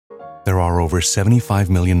there are over 75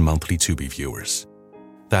 million monthly Tubi viewers.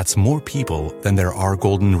 That's more people than there are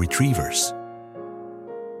golden retrievers.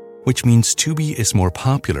 Which means Tubi is more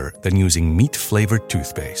popular than using meat-flavored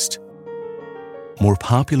toothpaste. More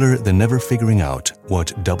popular than never figuring out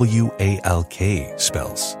what WALK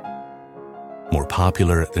spells. More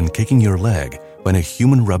popular than kicking your leg when a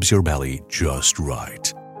human rubs your belly just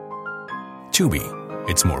right. Tubi,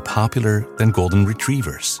 it's more popular than golden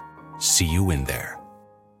retrievers. See you in there.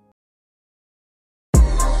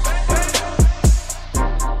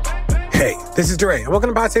 Hey, this is DeRay, and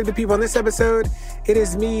welcome to Pod Save the People. On this episode, it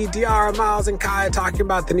is me, Diarra, Miles, and Kaya talking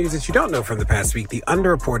about the news that you don't know from the past week, the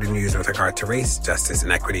underreported news with regard to race, justice,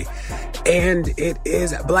 and equity. And it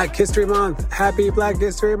is Black History Month. Happy Black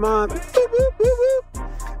History Month. Whoop, whoop, whoop, whoop.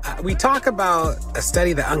 We talk about a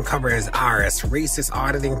study that uncovers IRS racist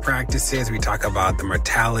auditing practices. We talk about the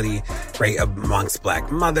mortality rate amongst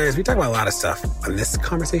Black mothers. We talk about a lot of stuff on this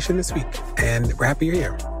conversation this week, and we're happy you're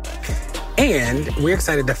here. And we're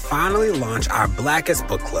excited to finally launch our Blackest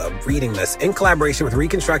Book Club reading list in collaboration with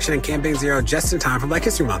Reconstruction and Campaign Zero just in time for Black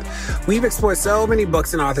History Month. We've explored so many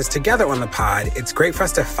books and authors together on the pod. It's great for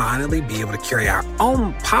us to finally be able to curate our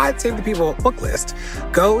own Pod Save the People book list.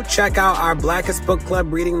 Go check out our Blackest Book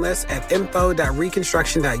Club reading list at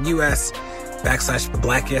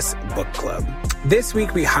info.reconstruction.us/Blackest Book Club. This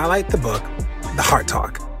week, we highlight the book, The Heart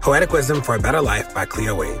Talk, Poetic Wisdom for a Better Life by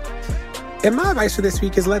Cleo Wade. And my advice for this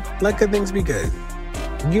week is let good things be good.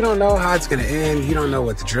 You don't know how it's going to end. You don't know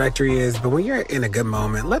what the trajectory is. But when you're in a good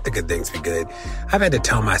moment, let the good things be good. I've had to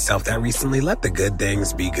tell myself that recently. Let the good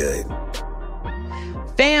things be good.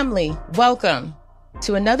 Family, welcome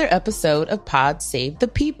to another episode of Pod Save the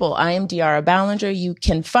People. I am Diarra Ballinger. You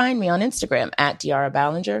can find me on Instagram at Diarra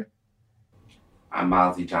Ballinger. I'm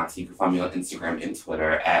Miles D. Johnson. You can find me on Instagram and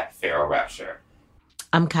Twitter at Pharaoh Rapture.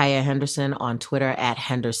 I'm Kaya Henderson on Twitter at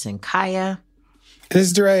Henderson Kaya. This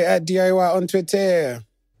is DeRay at DIY on Twitter.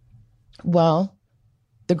 Well,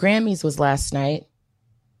 the Grammys was last night.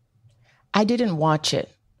 I didn't watch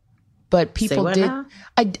it, but people did. Now?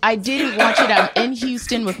 I didn't watch it. I'm in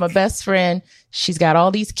Houston with my best friend. She's got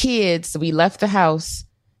all these kids, so we left the house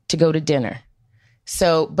to go to dinner.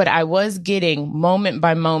 But I was getting moment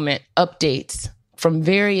by moment updates from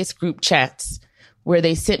various group chats where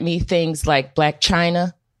they sent me things like Black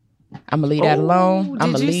China. I'm going to leave that alone.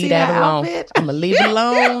 I'm going to leave that alone. I'm going to leave it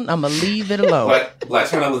alone. I'm going to leave it alone. Black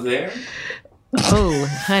China was there? Oh,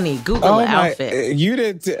 honey, Google the outfit. You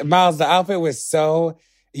did, Miles, the outfit was so,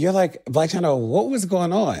 you're like, Black China, what was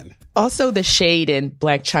going on? Also, the shade in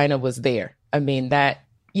Black China was there. I mean,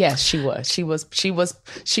 yes, she was. She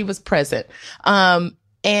was present. And,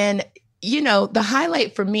 you know, the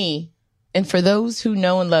highlight for me, and for those who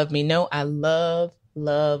know and love me, know I love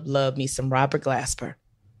me some Robert Glasper.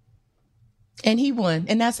 And he won.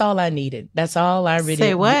 And that's all I needed. That's all I really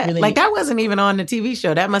Say what? Really like, that wasn't even on the TV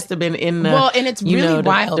show. That must have been in the, and it's really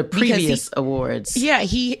wild. The previous awards. Yeah,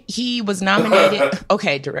 he was nominated.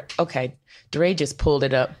 Okay, DeRay just pulled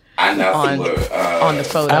it up. I know on the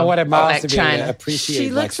photo. I wanted Miles to be China. Appreciate.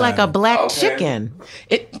 She looks like a black chicken.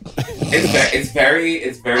 It's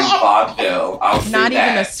very vaudeville. I'll say not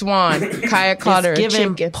that. Even a swan. Kaya called her a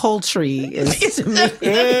chicken. Poultry is to me.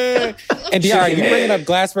 And Diarra, you bringing up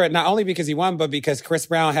Glasper not only because he won, but because Chris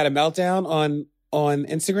Brown had a meltdown on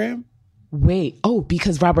Instagram. Wait,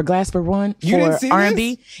 because Robert Glasper won for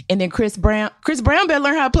R&B, and then Chris Brown better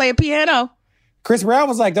learn how to play a piano. Chris Brown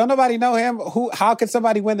was like, don't nobody know him? How could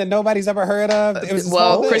somebody win that nobody's ever heard of? It was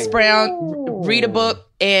Chris Brown, read a book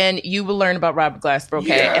and you will learn about Robert Glasper,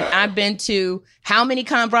 okay? Yeah. And I've been to how many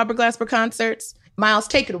Robert Glasper concerts? Miles,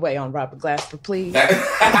 take it away on Robert Glasper, please.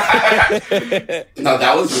 No,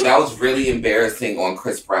 that was really embarrassing on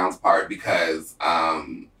Chris Brown's part because,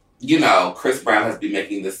 Chris Brown has been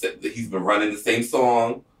he's been running the same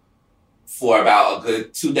song for about a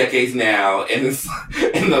good 2 decades now, and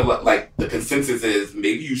the consensus is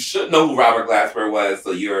maybe you should know who Robert Glasper was,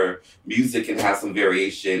 so your music can have some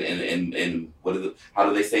variation and what is it? How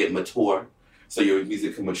do they say it? Mature. So your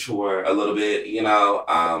music can mature a little bit,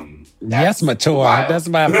 Yes, mature. Wild. That's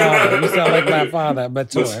my father. You sound like my father.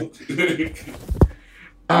 Mature.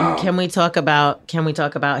 Can we talk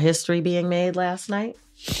about history being made last night?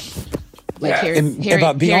 Like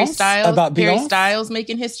Harry Styles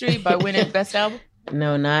making history by winning Best Album?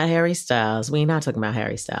 No, not Harry Styles. We're not talking about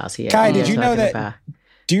Harry Styles here. Kai, did you know that?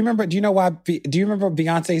 Do you remember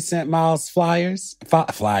Beyonce sent Miles flowers?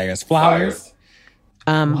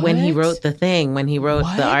 When he wrote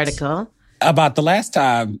the article about the last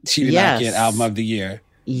time she did not get Album of the Year.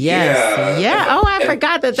 Yes. Yeah. Oh, I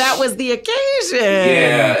forgot that was the occasion.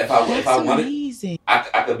 Yeah. If I wanted,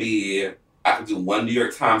 I I could do one New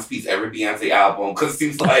York Times piece every Beyonce album because it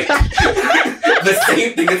seems like the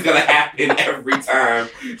same thing is gonna happen every time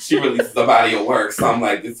she releases a body of work. So I'm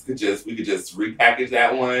like, we could just repackage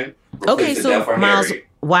that one. Okay, so Miles, Harry.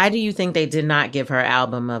 why do you think they did not give her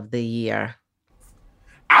album of the year?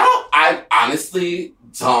 I honestly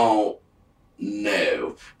don't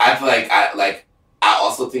know. I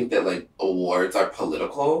also think that like awards are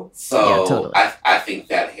political. So Yeah, totally. I think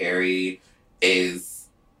that Harry is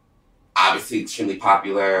obviously extremely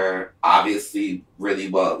popular, obviously really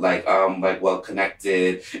well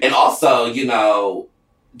connected. And also, you know,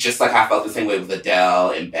 just like I felt the same way with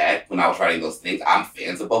Adele and Beck when I was writing those things. I'm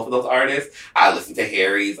fans of both of those artists. I listened to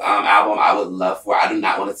Harry's album. I do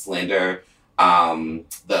not want to slander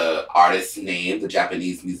the artist's name, the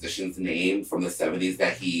Japanese musician's name from the 70s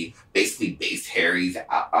that he basically based Harry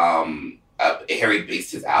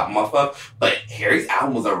based his album off of. But Harry's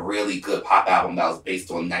album was a really good pop album that was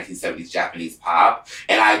based on 1970s Japanese pop.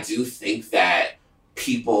 And I do think that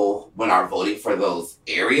people, when are voting for those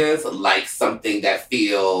areas, like something that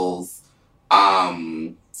feels,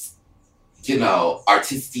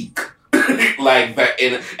 artistic.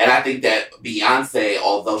 And I think that Beyonce,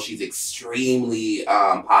 although she's extremely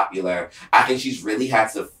popular, I think she's really had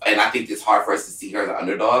to, and I think it's hard for us to see her as an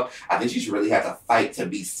underdog. I think she's really had to fight to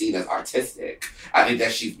be seen as artistic. I think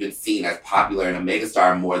that she's been seen as popular and a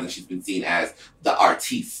megastar more than she's been seen as the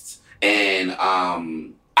artiste. And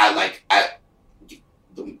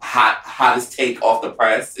the hottest take off the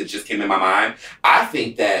press, it just came in my mind. I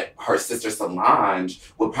think that her sister Solange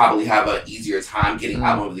would probably have an easier time getting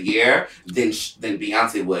album of the year than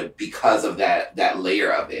Beyonce would because of that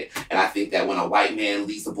layer of it. And I think that when a white man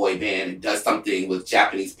leads a boy band and does something with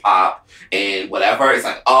Japanese pop and whatever, it's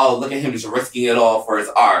like, oh, look at him just risking it all for his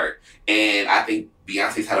art. And I think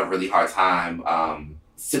Beyonce's had a really hard time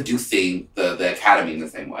seducing the Academy in the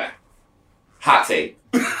same way. Hot take.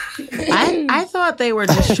 I thought they were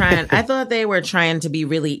just trying. I thought they were trying to be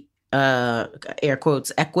really, air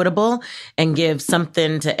quotes, equitable and give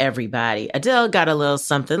something to everybody. Adele got a little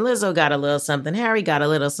something. Lizzo got a little something. Harry got a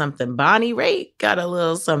little something. Bonnie Raitt got a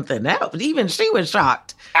little something. Even she was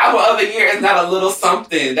shocked. Album of the year is not a little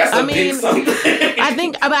something. That's big something. I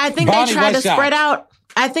think Bonnie they tried to was spread out.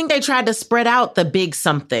 I think they tried to spread out the big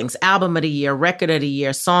somethings: album of the year, record of the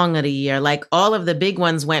year, song of the year. Like all of the big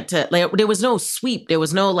ones went to, like, there was no sweep. There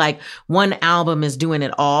was no like one album is doing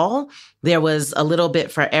it all. There was a little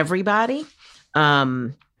bit for everybody. Did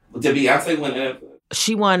Beyonce win it?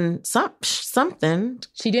 She won something.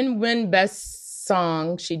 She didn't win best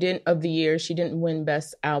song. She didn't of the year. She didn't win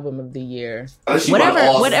best album of the year.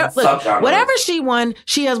 Whatever she won,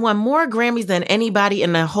 she has won more Grammys than anybody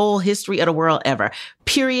in the whole history of the world ever.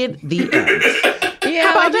 Period. The end.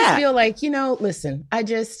 Yeah, I just feel like, listen, I've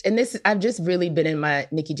just really been in my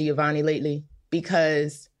Nikki Giovanni lately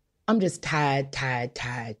because I'm just tired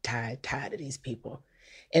of these people.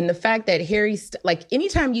 And the fact that Harry's, like,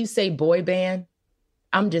 anytime you say boy band,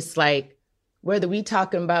 I'm just like, whether we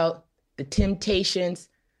talking about the Temptations,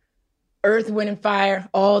 Earth, Wind and Fire,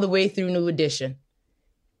 all the way through New Edition.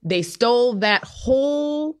 They stole that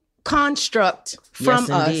whole construct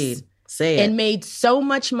from us and made so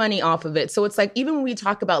much money off of it. So it's like, even when we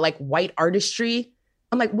talk about like white artistry,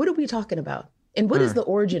 I'm like, what are we talking about? And what is the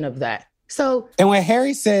origin of that? So, and when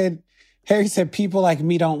Harry said people like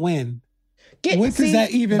me don't win. What does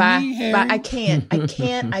that even mean, Harry? I can't. I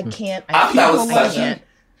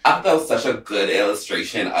thought that was such a good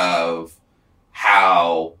illustration of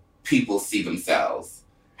how people see themselves.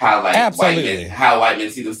 How white men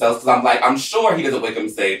see themselves. Because I'm sure he doesn't wake up and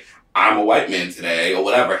say, I'm a white man today or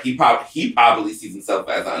whatever. He probably sees himself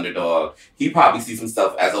as an underdog. He probably sees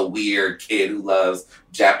himself as a weird kid who loves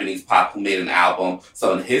Japanese pop who made an album.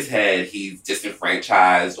 So in his head, he's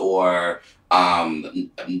disenfranchised or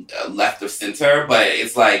left of center. But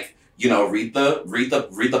it's like, read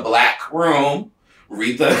the Black Room.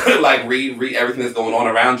 Read everything that's going on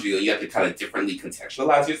around you, and you have to kind of differently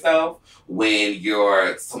contextualize yourself when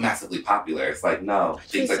you're so massively popular. It's like, no,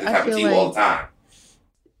 things like this happen to you all the time.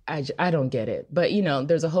 I don't get it. But,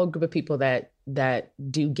 there's a whole group of people that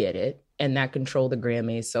do get it and that control the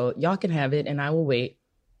Grammys. So y'all can have it, and I will wait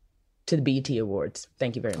to the BET Awards.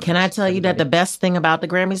 Thank you very much. Can I tell you that the best thing about the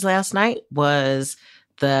Grammys last night was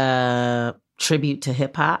the tribute to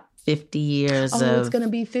hip hop? 50 years of it's going to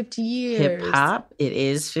be 50 years. Hip hop. It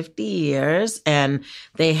is 50 years. And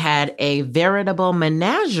they had a veritable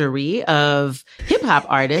menagerie of hip hop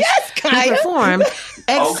artists who performed.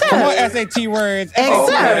 More SAT words.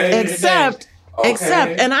 Except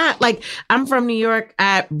Except, and I'm from New York,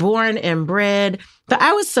 born and bred, but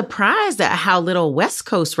I was surprised at how little West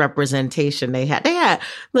Coast representation they had.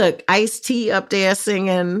 Look, Ice-T up there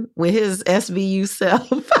singing with his SVU self.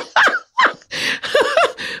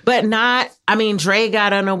 But Dre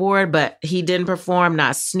got an award, but he didn't perform.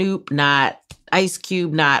 Not Snoop, not Ice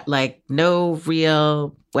Cube, not no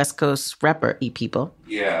real West Coast rapper people.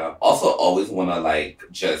 Yeah. Also, always want to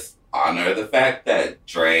just honor the fact that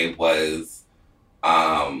Dre was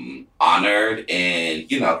honored, and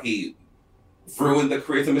he ruined the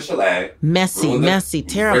careers of Michel'le. Messy,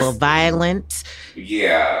 terrible, violent.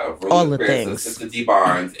 Yeah, ruined all the the things. Sister D.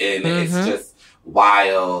 Barnes, and it's just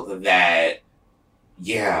wild that.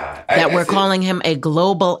 Yeah. We're calling him a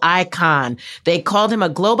global icon. They called him a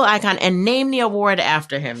global icon and named the award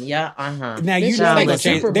after him. Yeah, Now, you know they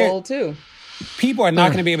Super Bowl, too. People are not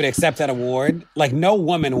going to be able to accept that award. No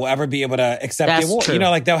woman will ever be able to accept the award. True.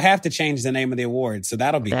 They'll have to change the name of the award. So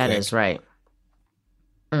that'll be That quick. is right.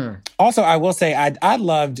 Also, I will say, I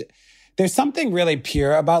loved, there's something really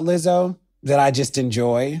pure about Lizzo that I just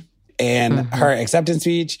enjoy. And her acceptance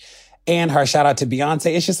speech and her shout out to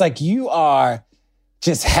Beyonce. It's just you are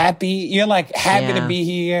just happy. You're happy to be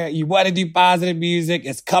here. You want to do positive music.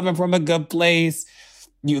 It's coming from a good place.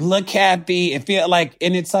 You look happy. It feel and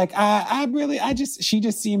it's she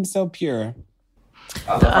just seems so pure.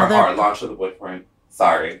 I love her heart launch of the boyfriend.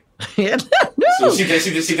 Sorry. So she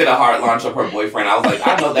did a heart launch of her boyfriend. I was like,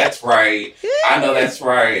 I know that's right.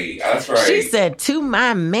 That's right. She said, to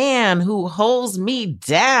my man who holds me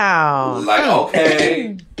down.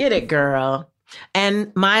 Okay. Get it, girl.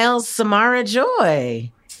 And Miles, Samara Joy.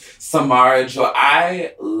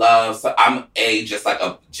 I love, so I'm just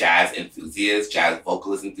a jazz enthusiast, jazz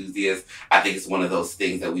vocalist enthusiast. I think it's one of those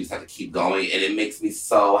things that we just have to keep going, and it makes me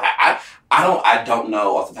so I don't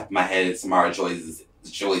know off the top of my head Samara Joy's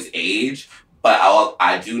age, but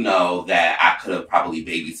I do know that I could have probably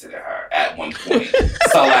babysitted her at one point.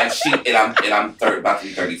 So I'm about to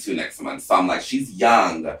be 32 next month. So I'm she's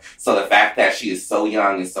young. So the fact that she is so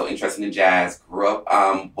young and so interested in jazz, grew up,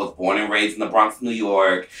 was born and raised in the Bronx, New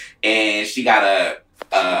York, and she got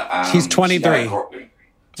she's 23.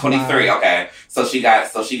 23. Wow. Okay. So she got a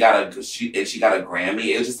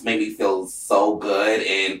Grammy. It just made me feel so good.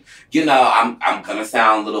 And I'm gonna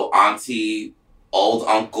sound little auntie, old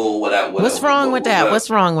uncle, whatever. What's wrong with that? What's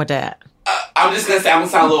wrong with that? I'm just gonna say I'm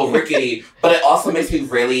gonna sound a little rickety, but it also makes me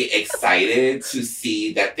really excited to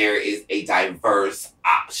see that there is a diverse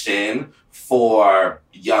option for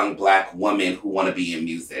young Black women who want to be in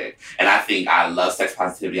music. And I love sex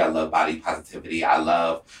positivity. I love body positivity. I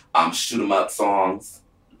love shoot 'em up songs.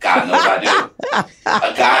 God knows I do.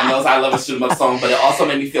 God knows I love a shoot 'em up song. But it also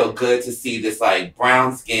made me feel good to see this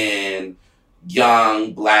brown skin,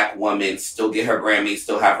 young Black woman still get her Grammy,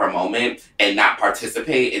 still have her moment, and not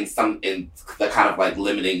participate in the kind of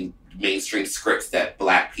limiting mainstream scripts that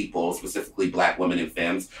Black people, specifically Black women and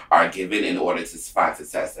femmes, are given in order to find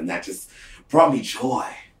success. And that just brought me joy.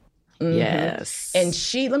 Mm-hmm. Yes. And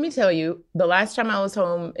let me tell you, the last time I was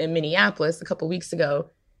home in Minneapolis a couple weeks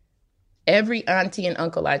ago, every auntie and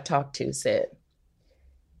uncle I talked to said,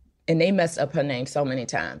 and they messed up her name so many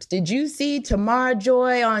times. Did you see Tamara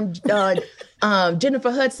Joy on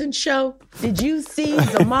Jennifer Hudson's show? Did you see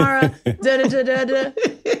Zamara?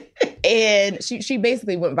 And she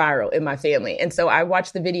basically went viral in my family. And so I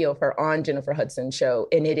watched the video of her on Jennifer Hudson's show,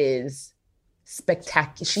 and it is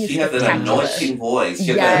spectacular. She has an anointing voice.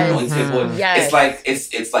 She has an anointing voice. Yes.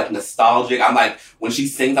 It's nostalgic. I'm when she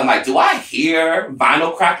sings, I'm do I hear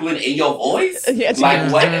vinyl crackling in your voice? Yes.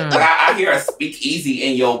 What? I hear a speak easy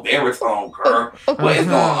in your baritone, girl. What is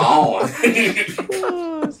going on?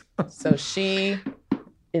 So she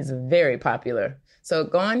is very popular. So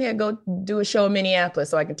go on here, go do a show in Minneapolis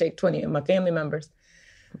so I can take 20 of my family members.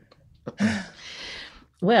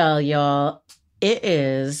 Well, y'all, it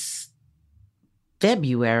is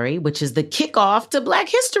February, which is the kickoff to Black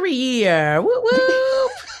History Year. Whoop,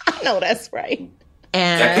 whoop. I know that's right.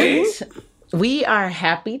 And we are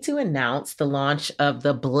happy to announce the launch of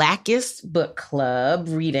the Blackest Book Club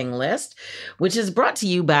reading list, which is brought to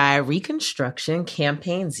you by Reconstruction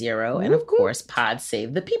Campaign Zero and, of course, Pod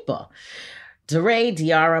Save the People. DeRay,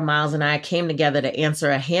 Diara, Miles, and I came together to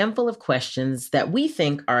answer a handful of questions that we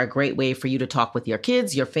think are a great way for you to talk with your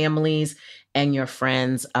kids, your families, and your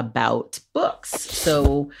friends about books.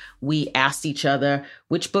 So we asked each other,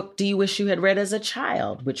 which book do you wish you had read as a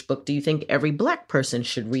child? Which book do you think every Black person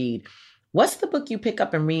should read? What's the book you pick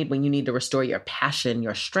up and read when you need to restore your passion,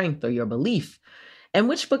 your strength, or your belief? And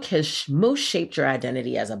which book has most shaped your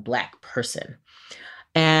identity as a Black person?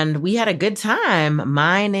 And we had a good time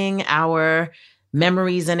mining our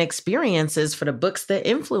memories and experiences for the books that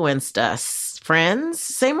influenced us. Friends,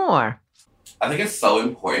 say more. I think it's so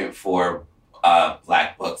important for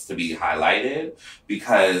Black books to be highlighted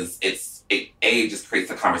because it just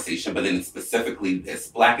creates a conversation, but then specifically this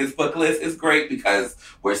Blackest Book List is great because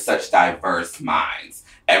we're such diverse minds.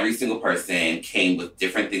 Every single person came with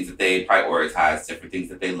different things that they prioritize, different things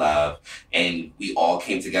that they love, and we all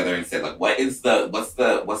came together and said, like, what's the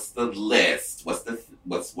list? What's the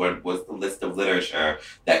list of literature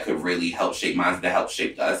that could really help shape minds, that help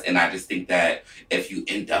shape us? And I just think that if you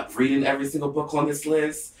end up reading every single book on this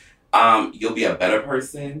list, you'll be a better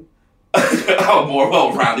person, a more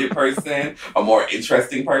well-rounded person, a more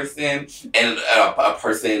interesting person, and a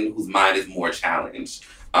person whose mind is more challenged.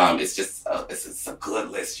 It's just a good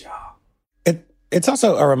list, y'all. It's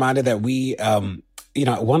also a reminder that we,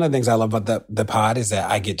 one of the things I love about the pod is that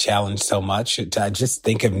I get challenged so much to just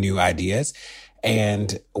think of new ideas.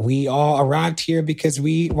 And we all arrived here because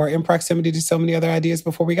we were in proximity to so many other ideas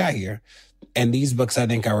before we got here. And these books, I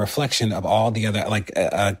think, are a reflection of all the other, like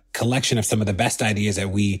a collection of some of the best ideas that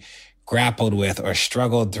we grappled with or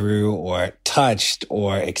struggled through or touched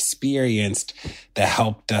or experienced that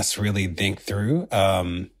helped us really think through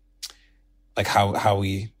like how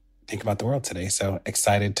we think about the world today. So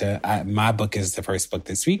excited my book is the first book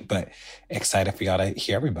this week, but excited for y'all to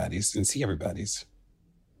hear everybody's and see everybody's.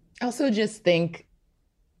 I also just think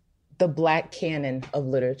the Black canon of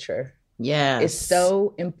literature is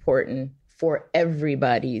so important for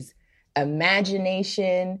everybody's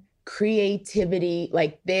imagination, creativity.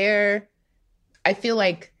 Like I feel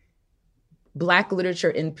like Black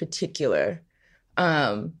literature in particular,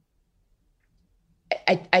 I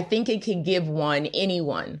think it could give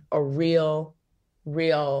anyone a real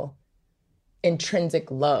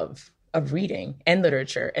intrinsic love of reading and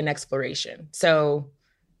literature and exploration. So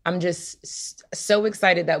I'm just so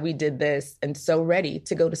excited that we did this and so ready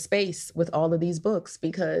to go to space with all of these books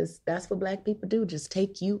because that's what Black people do, just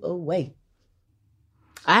take you away.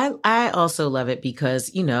 I also love it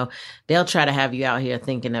because, they'll try to have you out here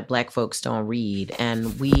thinking that Black folks don't read.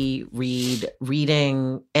 And we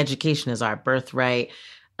reading education is our birthright.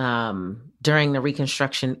 During the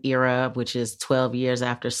Reconstruction era, which is 12 years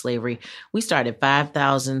after slavery, we started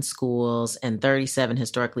 5,000 schools and 37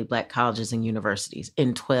 historically Black colleges and universities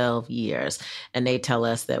in 12 years. And they tell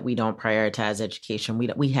us that we don't prioritize education.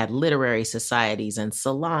 We had literary societies and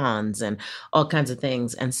salons and all kinds of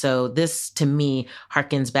things. And so this, to me,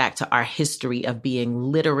 harkens back to our history of being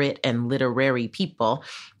literate and literary people.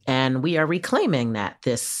 And we are reclaiming that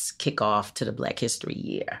this kickoff to the Black History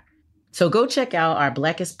Year. So go check out our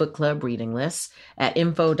Blackest Book Club reading list at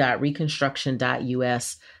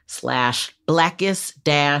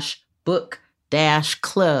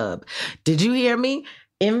info.reconstruction.us/blackest-book-club. Did you hear me?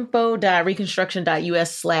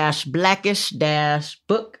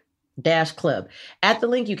 info.reconstruction.us/blackish-book-club. At the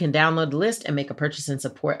link, you can download the list and make a purchase in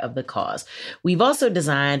support of the cause. We've also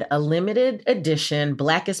designed a limited edition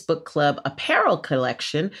Blackest Book Club apparel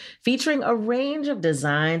collection featuring a range of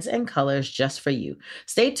designs and colors just for you.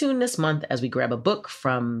 Stay tuned this month as we grab a book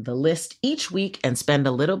from the list each week and spend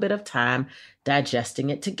a little bit of time digesting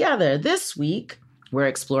it together. This week, we're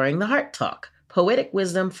exploring The Heart Talk, Poetic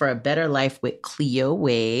Wisdom for a Better Life with Cleo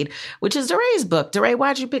Wade, which is DeRay's book. DeRay,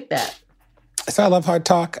 why'd you pick that? So I love Heart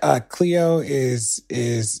Talk. Cleo is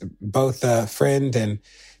both a friend and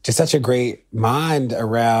just such a great mind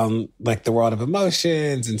around like the world of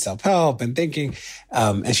emotions and self-help and thinking.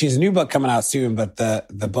 And she has a new book coming out soon, but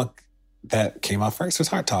the book that came out first was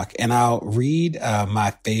Heart Talk. And I'll read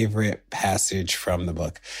my favorite passage from the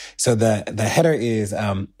book. So the header is,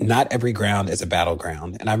 not every ground is a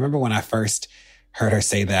battleground. And I remember when I first heard her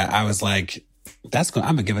say that, I was like, I'm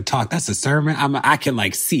going to give a talk. That's a sermon. I can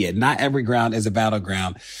like see it. Not every ground is a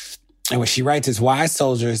battleground. And what she writes is wise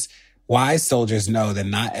soldiers know that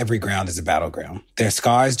not every ground is a battleground. Their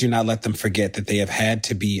scars do not let them forget that they have had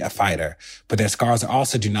to be a fighter, but their scars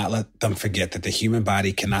also do not let them forget that the human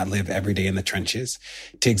body cannot live every day in the trenches.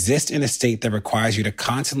 To exist in a state that requires you to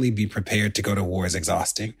constantly be prepared to go to war is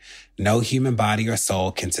exhausting. No human body or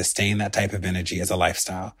soul can sustain that type of energy as a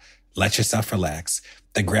lifestyle. Let yourself relax.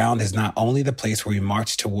 The ground is not only the place where we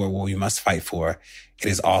march toward what we must fight for, it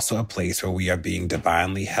is also a place where we are being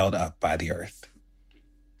divinely held up by the earth.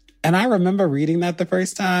 And I remember reading that the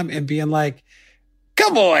first time and being like,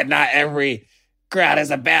 come on, not every ground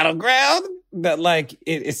is a battleground. But like,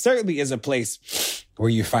 it certainly is a place where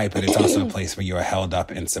you fight, but it's also a place where you are held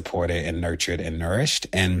up and supported and nurtured and nourished.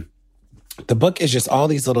 And the book is just all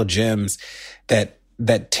these little gems that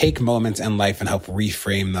take moments in life and help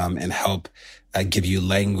reframe them and help give you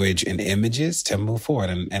language and images to move forward.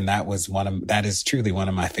 And that is truly one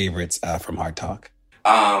of my favorites from Heart Talk.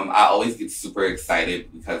 I always get super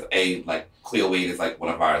excited because Cleo Wade is like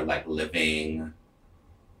one of our like living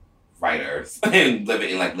writers and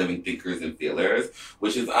living thinkers and feelers,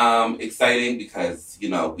 which is exciting because, you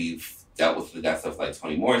know, we've dealt with the deaths of like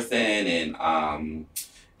Toni Morrison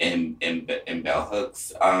and Bell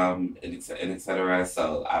Hooks and et cetera.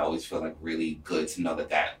 So I always feel like really good to know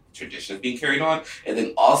that tradition is being carried on. And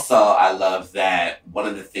then also I love that one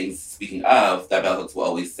of the things, speaking of, that Bell Hooks will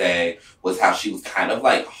always say was how she was kind of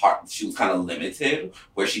like she was kind of limited,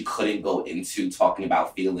 where she couldn't go into talking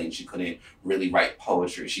about feelings. She couldn't really write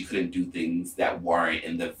poetry. She couldn't do things that weren't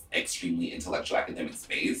in the extremely intellectual academic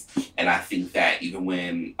space. And I think that even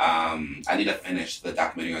when I need to finish the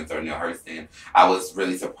documentary on Zora Neale Hurston, I was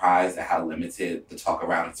really surprised at how limited the talk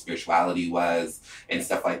around spirituality was and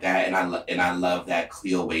stuff like that. And I love that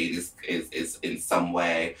Cleo Wade is in some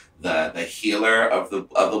way the healer of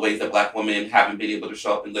the ways that Black women haven't been able to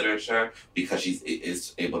show up in literature, because she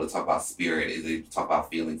is able to talk about spirit, is able to talk about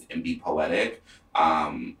feelings and be poetic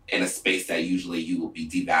in a space that usually you will be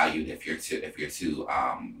devalued if you're too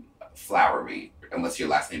flowery, unless your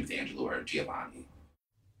last name is Angela or Giovanni.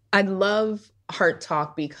 I love Heart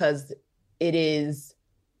Talk because it's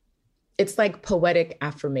like poetic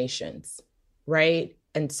affirmations, right?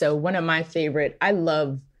 And so one of my favorite, I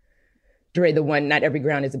love Dre, the one, not every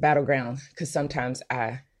ground is a battleground, because sometimes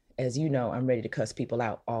as you know, I'm ready to cuss people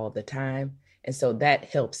out all the time. And so that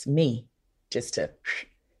helps me just to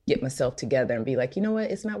get myself together and be like, you know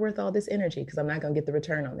what, it's not worth all this energy because I'm not going to get the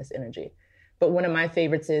return on this energy. But one of my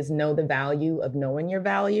favorites is know the value of knowing your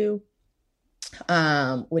value,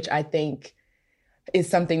 which I think is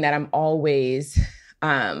something that I'm always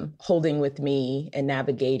holding with me and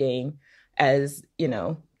navigating as, you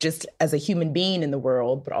know, just as a human being in the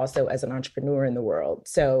world, but also as an entrepreneur in the world.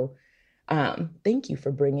 So thank you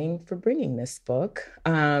for bringing this book.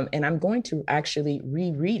 And I'm going to actually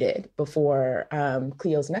reread it before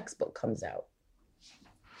Cleo's next book comes out.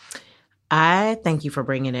 I thank you for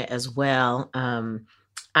bringing it as well.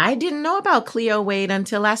 I didn't know about Cleo Wade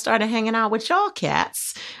until I started hanging out with y'all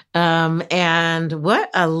cats. And what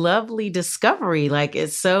a lovely discovery. Like,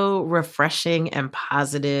 it's so refreshing and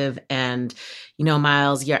positive. And, you know,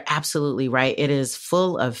 Miles, you're absolutely right. It is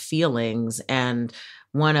full of feelings. And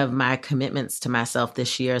one of my commitments to myself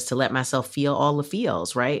this year is to let myself feel all the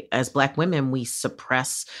feels, right? As Black women, we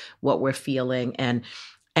suppress what we're feeling. And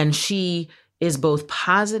she is both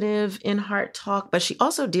positive in Heart Talk, but she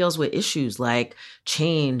also deals with issues like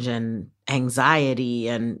change and anxiety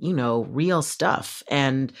and, you know, real stuff.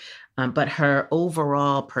 And but her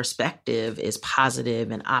overall perspective is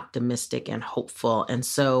positive and optimistic and hopeful. And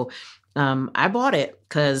so I bought it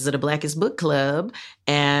because of the Blackest Book Club,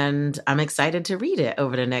 and I'm excited to read it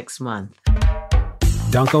over the next month.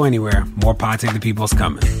 Don't go anywhere. More Pod Save the People's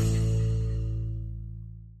coming.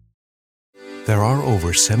 There are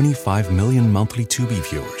over 75 million monthly Tubi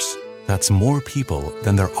viewers. That's more people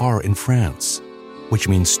than there are in France, which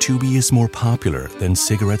means Tubi is more popular than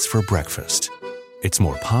cigarettes for breakfast. It's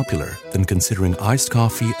more popular than considering iced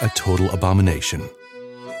coffee a total abomination.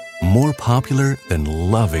 More popular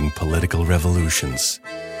than loving political revolutions.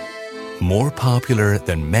 More popular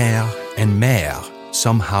than mère and mère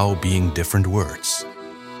somehow being different words.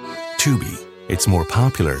 Tubi, it's more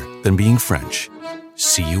popular than being French.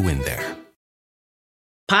 See you in there.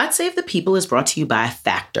 Pod Save the People is brought to you by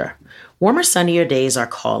Factor. Warmer, sunnier days are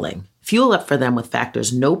calling. Fuel up for them with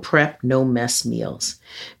Factor's no prep, no mess meals.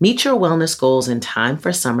 Meet your wellness goals in time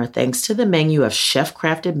for summer thanks to the menu of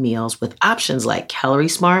chef-crafted meals with options like Calorie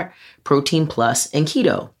Smart, Protein Plus, and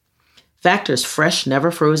Keto. Factor's fresh, never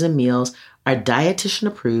frozen meals are dietitian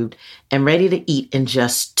approved and ready to eat in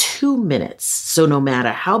just 2 minutes. So no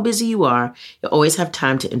matter how busy you are, you'll always have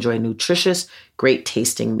time to enjoy nutritious, great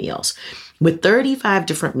tasting meals. With 35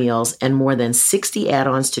 different meals and more than 60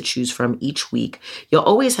 add-ons to choose from each week, you'll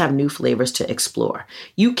always have new flavors to explore.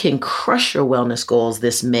 You can crush your wellness goals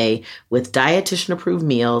this May with dietitian-approved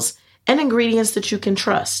meals and ingredients that you can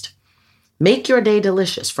trust. Make your day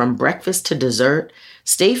delicious from breakfast to dessert.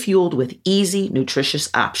 Stay fueled with easy, nutritious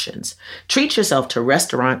options. Treat yourself to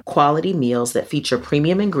restaurant-quality meals that feature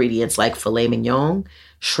premium ingredients like filet mignon,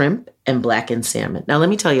 shrimp, and blackened salmon. Now, let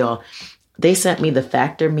me tell y'all, they sent me the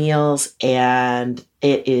Factor meals, and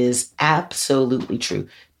it is absolutely true.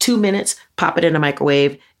 2 minutes, pop it in a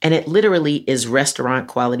microwave, and it literally is restaurant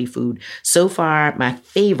quality food. So far, my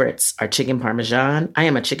favorites are chicken parmesan. I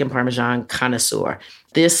am a chicken parmesan connoisseur.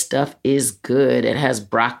 This stuff is good. It has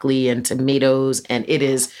broccoli and tomatoes, and it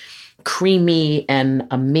is creamy and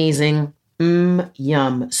amazing.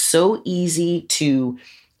 Yum. So easy to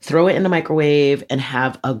throw it in the microwave and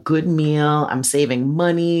have a good meal. I'm saving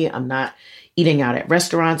money. I'm not eating out at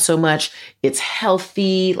restaurants so much. It's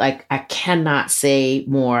healthy. Like, I cannot say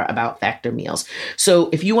more about Factor Meals. So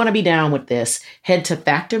if you want to be down with this, head to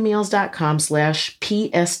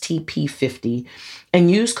factormeals.com/PSTP50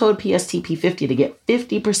 and use code PSTP50 to get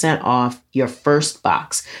 50% off your first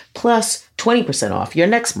box, plus 20% off your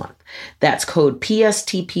next month. That's code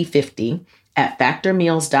PSTP50 at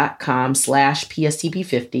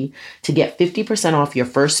factormeals.com/PSTP50 to get 50% off your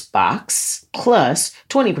first box, plus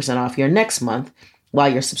 20% off your next month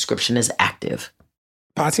while your subscription is active.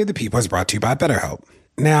 Pod Save the People is brought to you by BetterHelp.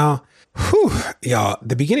 Now, y'all,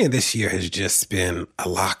 the beginning of this year has just been a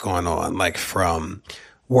lot going on, like from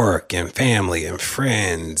work and family and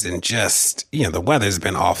friends and just, the weather's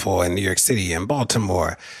been awful in New York City and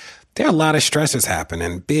Baltimore. There are a lot of stressors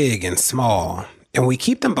happening, big and small. And when we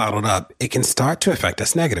keep them bottled up, it can start to affect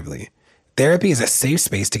us negatively. Therapy is a safe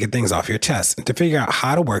space to get things off your chest and to figure out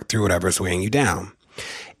how to work through whatever's weighing you down.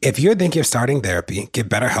 If you're thinking of starting therapy, give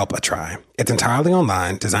BetterHelp a try. It's entirely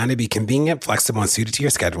online, designed to be convenient, flexible, and suited to your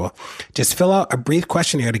schedule. Just fill out a brief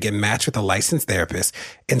questionnaire to get matched with a licensed therapist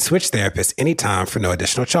and switch therapists anytime for no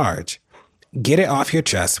additional charge. Get it off your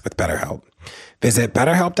chest with BetterHelp. Visit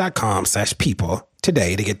BetterHelp.com/people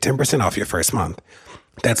today to get 10% off your first month.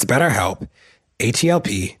 That's BetterHelp,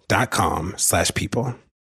 HELP.com/people.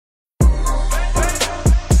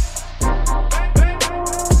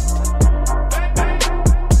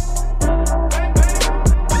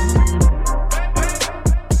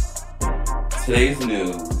 Today's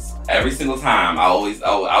news, every single time, I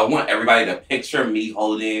want everybody to picture me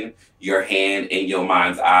holding your hand in your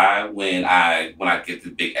mind's eye when I get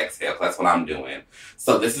the big exhale, 'cause that's what I'm doing.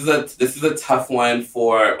 So this is a tough one it's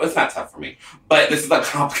not tough for me, but this is a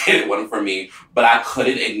complicated one for me, but I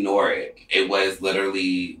couldn't ignore it. It was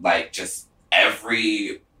literally like just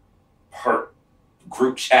every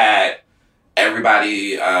group chat,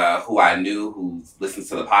 everybody who I knew who listens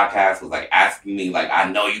to the podcast was like asking me, like, I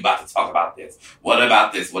know you about to talk about this. What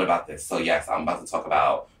about this? What about this? So yes, I'm about to talk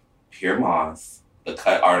about Pyer Moss, the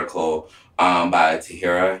Cut article by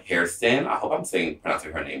Tahira Hairston. I hope I'm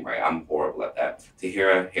pronouncing her name right. I'm horrible at that.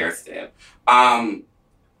 Tahira Hairston. Pyer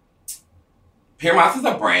Moss is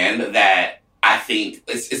a brand that I think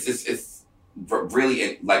it's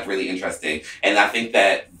really really interesting, and I think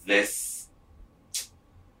that this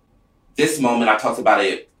moment, I've talked about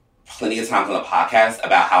it plenty of times on the podcast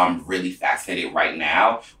about how I'm really fascinated right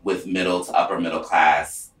now with middle to upper middle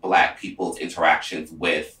class Black people's interactions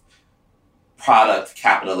with product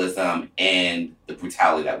capitalism and the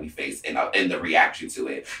brutality that we face and the reaction to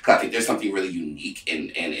it. Because I think there's something really unique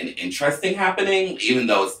and interesting happening, even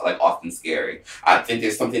though it's like often scary. I think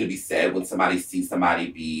there's something to be said when somebody sees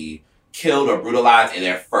somebody be killed or brutalized and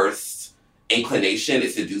their first inclination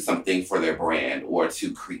is to do something for their brand or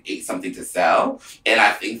to create something to sell. And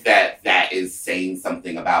I think that is saying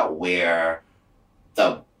something about where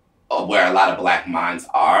a lot of Black minds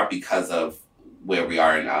are because of where we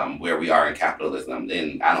are in capitalism.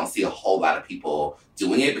 And I don't see a whole lot of people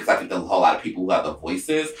doing it because I think the whole lot of people who have the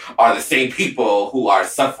voices are the same people who are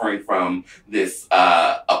suffering from this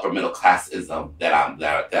upper middle classism that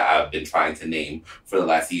I've been trying to name for the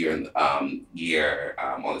last year on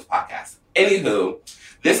this podcast. Anywho,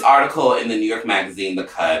 this article in the New York magazine, The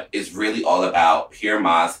Cut, is really all about Pyer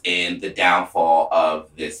Moss and the downfall of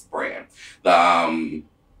this brand.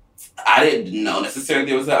 I didn't know necessarily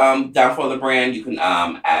there was a downfall of the brand. You can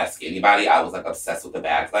ask anybody. I was like obsessed with the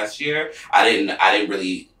bags last year. I didn't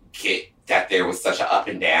really get that there was such an up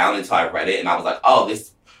and down until I read it, and I was like, oh,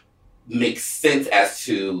 this makes sense as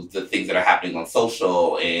to the things that are happening on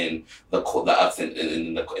social and the ups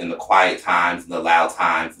and the quiet times and the loud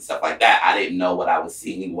times and stuff like that. I didn't know what I was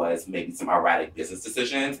seeing was maybe some erratic business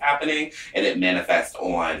decisions happening, and it manifesting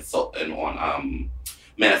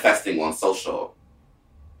on social.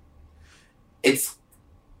 There's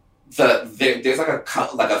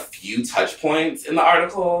like a few touch points in the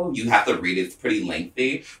article. You have to read it. It's pretty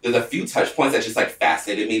lengthy. There's a few touch points that just like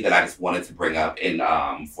fascinated me that I just wanted to bring up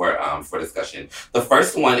for discussion. The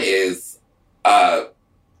first one is a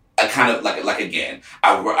kind of like again,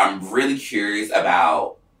 I'm really curious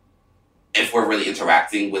about if we're really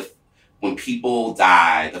interacting with. When people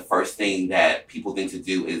die, the first thing that people think to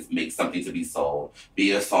do is make something to be sold,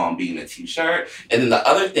 be it a song, be it a T-shirt. And then the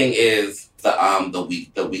other thing is the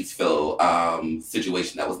Wheatsville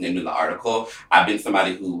situation that was named in the article. I've been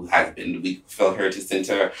somebody who has been to Wheatsville Heritage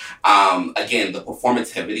Center. Again, the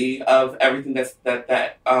performativity of everything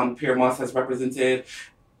that Pyer Moss has represented,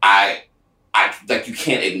 I like, you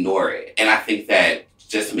can't ignore it. And I think that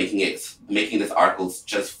just making this article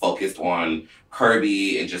just focused on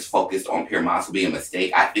Kirby and just focused on Pyer Moss would be a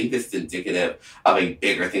mistake. I think this is indicative of a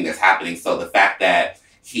bigger thing that's happening. So the fact that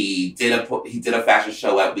he did a fashion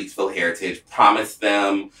show at Weeksville Heritage, promised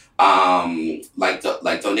them like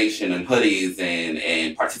donation and hoodies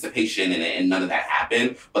and participation, and none of that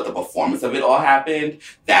happened. But the performance of it all happened.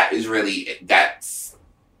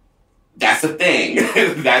 That's a thing.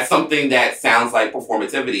 That's something that sounds like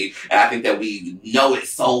performativity, and I think that we know it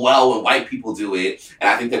so well when white people do it, and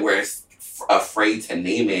I think that we're afraid to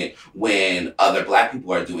name it when other Black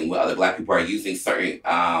people are doing, when other Black people are using certain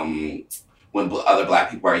when other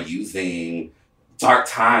Black people are using dark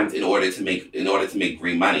times in order to make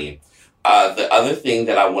green money. The other thing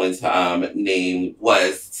that I wanted to name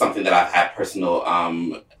was something that I've had personal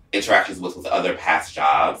interactions with other past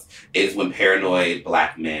jobs, is when paranoid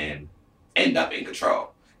Black men end up in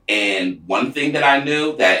control. And one thing that I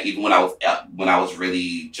knew, that even when I was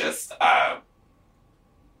really just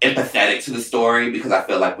empathetic to the story, because I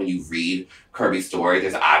feel like when you read Kirby's story,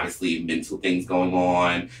 there's obviously mental things going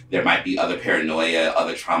on. There might be other paranoia,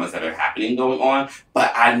 other traumas that are happening going on.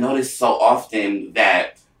 But I noticed so often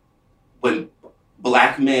that when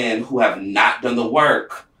Black men who have not done the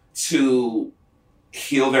work to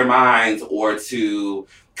heal their minds or to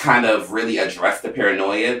kind of really address the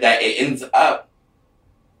paranoia, that it ends up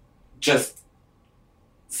just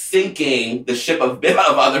sinking the ship of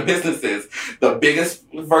other businesses. The biggest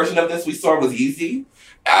version of this we saw was Yeezy.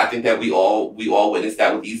 I think that we all witnessed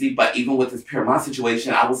that with Yeezy. But even with this Pyer Moss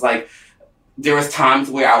situation, I was like, there was times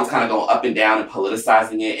where I was kind of going up and down and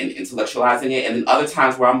politicizing it and intellectualizing it, and then other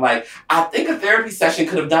times where I'm like, I think a therapy session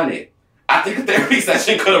could have done it. I think a therapy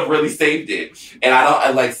session could have really saved it. And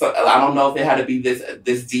I don't know if it had to be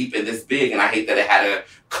this deep and this big. And I hate that it had to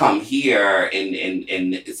come here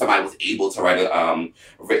and somebody was able to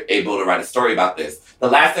write a story about this. The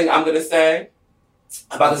last thing I'm gonna say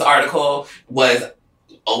about this article was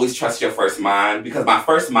always trust your first mind, because my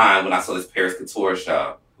first mind when I saw this Paris Couture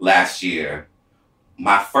show last year,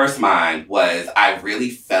 my first mind was, I really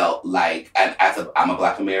felt like, I'm a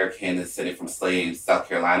Black American descended from slaves, South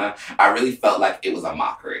Carolina, I really felt like it was a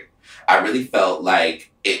mockery. I really felt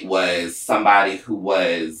like it was somebody who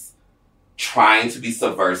was trying to be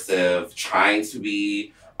subversive, trying to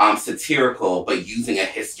be satirical, but using a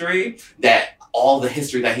history that all the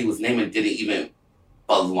history that he was naming didn't even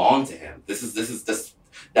belong to him. This is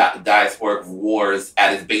that diasporic wars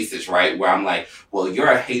at its basis, right? Where I'm like, well, you're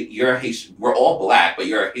a Haitian, we're all Black, but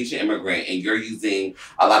you're a Haitian immigrant and you're using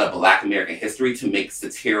a lot of Black American history to make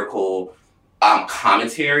satirical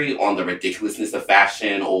commentary on the ridiculousness of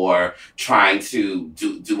fashion or trying to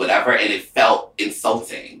do whatever. And it felt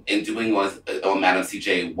insulting. And doing was on Madam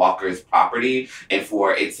C.J. Walker's property, and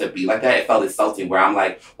for it to be like that, it felt insulting, where I'm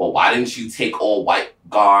like, well, why didn't you take all white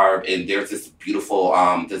garb? And there's this beautiful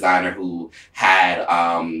designer who had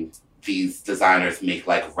these designers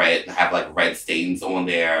have red stains on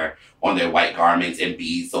their white garments and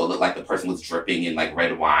beads, so it looked like the person was dripping in like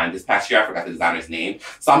red wine this past year. I forgot the designer's name.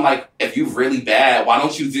 So I'm like, if you're really bad, why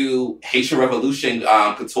don't you do Haitian Revolution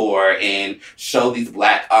couture and show these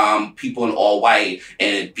Black people in all white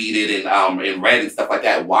and beaded in red and stuff like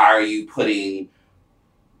that? Why are you putting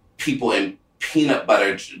people in peanut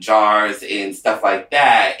butter jars and stuff like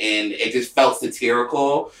that? And it just felt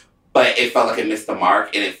satirical, but it felt like it missed the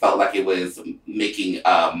mark, and it felt like it was making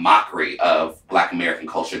a mockery of Black American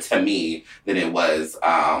culture to me than it was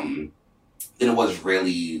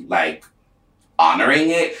really like honoring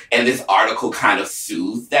it. And this article kind of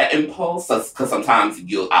soothes that impulse, because sometimes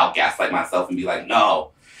I'll gaslight myself and be like,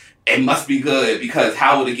 no, it must be good, because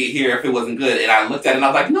how would it get here if it wasn't good? And I looked at it and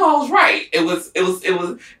I was like, no, I was right. It wasn't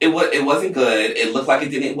good. It looked like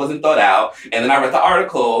it wasn't thought out. And then I read the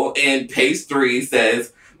article, and page 3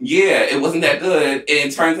 says, yeah, it wasn't that good,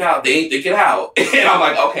 and turns out they ain't think it out. And I'm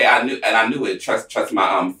like, okay, I knew it. Trust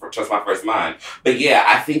my first mind. But yeah,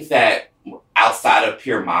 I think that outside of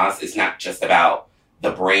Pyer Moss, it's not just about the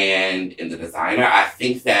brand and the designer. I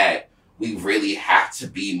think that we really have to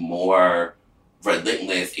be more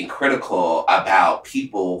relentless and critical about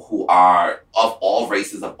people who are of all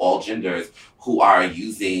races, of all genders, who are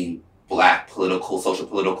using Black social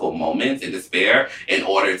political moments and despair in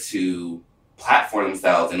order to platform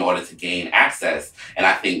themselves, in order to gain access. And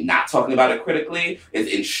I think not talking about it critically is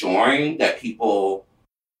ensuring that people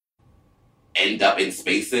end up in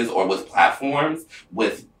spaces or with platforms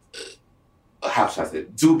with, how should I say,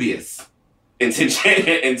 dubious intentions.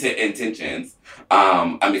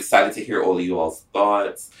 I'm excited to hear all of you all's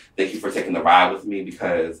thoughts. Thank you for taking the ride with me,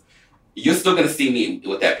 because you're still going to see me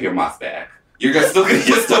with that Pyer Moss bag. You're still going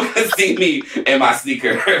to see me in my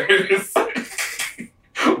sneakers.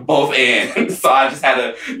 both and. So I just had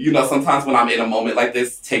to, you know, sometimes when I'm in a moment like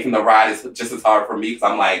this, taking the ride is just as hard for me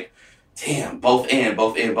because I'm like, damn, both and.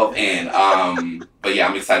 But yeah,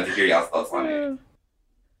 I'm excited to hear y'all's thoughts on it.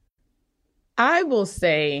 I will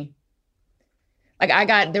say,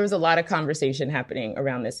 like, there was a lot of conversation happening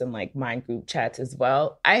around this in like my group chats as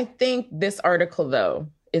well. I think this article, though,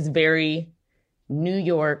 is very New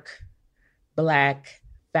York Black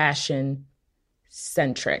fashion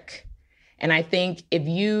centric. And I think if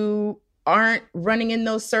you aren't running in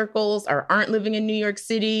those circles or aren't living in New York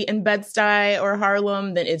City and Bed-Stuy or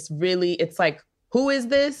Harlem, then it's like, who is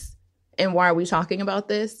this? And why are we talking about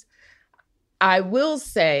this? I will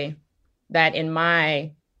say that in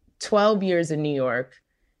my 12 years in New York,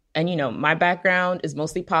 and, you know, my background is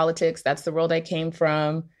mostly politics. That's the world I came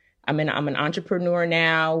from. I'm an entrepreneur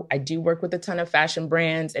now. I do work with a ton of fashion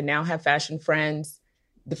brands and now have fashion friends.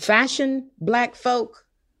 The fashion Black folk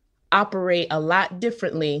operate a lot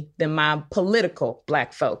differently than my political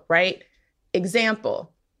Black folk, right?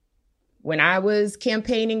 Example, when I was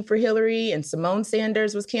campaigning for Hillary and Simone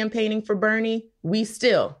Sanders was campaigning for Bernie, we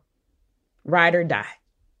still ride or die.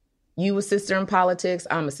 You a sister in politics,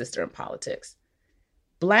 I'm a sister in politics.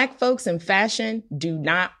 Black folks in fashion do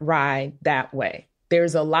not ride that way. There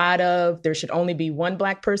should only be one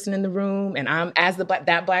Black person in the room, and I'm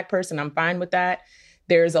that Black person, I'm fine with that.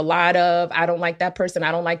 There's a lot of, I don't like that person,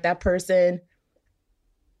 I don't like that person.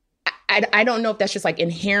 I don't know if that's just like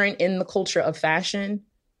inherent in the culture of fashion,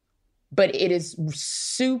 but it is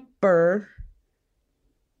super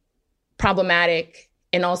problematic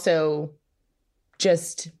and also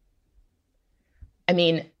just,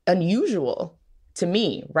 unusual to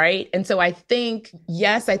me, right? And so I think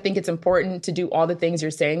it's important to do all the things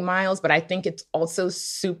you're saying, Miles, but I think it's also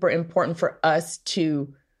super important for us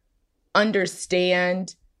to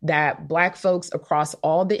understand that Black folks across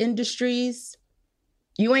all the industries,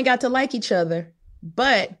 you ain't got to like each other,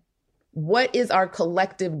 but what is our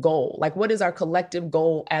collective goal? Like, what is our collective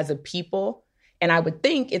goal as a people? And I would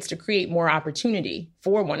think it's to create more opportunity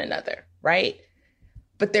for one another, right?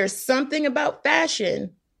 But there's something about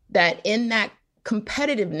fashion that in that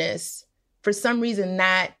competitiveness, for some reason,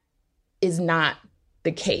 that is not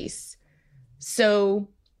the case. So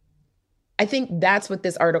I think that's what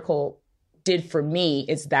this article did for me,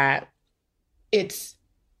 is that it's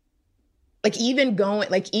like even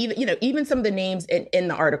some of the names in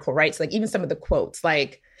the article, right? So like even some of the quotes,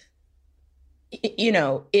 like, you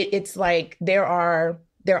know, it's like there are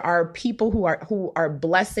people who are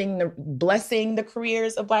blessing the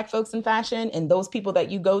careers of Black folks in fashion, and those people that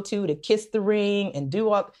you go to kiss the ring and do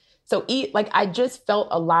all. So I just felt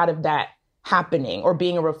a lot of that happening or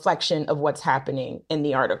being a reflection of what's happening in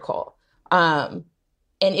the article. And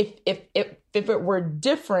if it were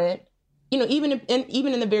different, you know, even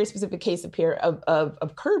in the very specific case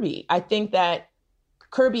of Kirby, I think that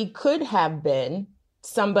Kirby could have been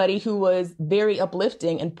somebody who was very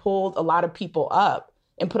uplifting and pulled a lot of people up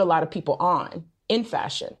and put a lot of people on in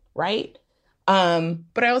fashion, right?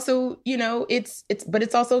 But I also, you know, it's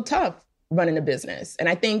also tough running a business. And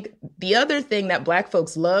I think the other thing that Black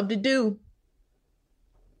folks love to do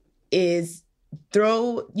is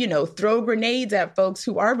throw grenades at folks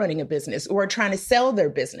who are running a business or are trying to sell their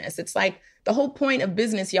business. It's like the whole point of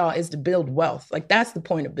business, y'all, is to build wealth. Like, that's the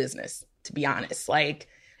point of business, to be honest. Like,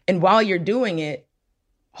 and while you're doing it,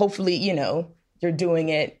 hopefully, you know, you're doing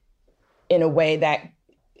it in a way that,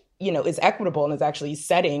 you know, is equitable and is actually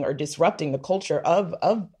setting or disrupting the culture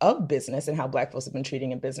of business and how Black folks have been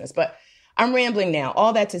treating in business. But I'm rambling now.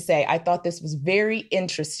 All that to say, I thought this was very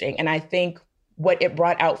interesting. And I think what it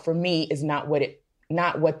brought out for me is not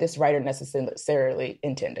what this writer necessarily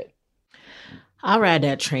intended. I'll ride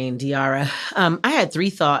that train, Diarra. I had 3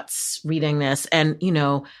 thoughts reading this. And, you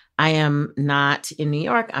know, I am not in New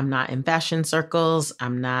York. I'm not in fashion circles.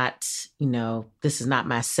 I'm not, you know, this is not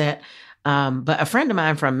my set. But a friend of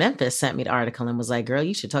mine from Memphis sent me the article and was like, girl,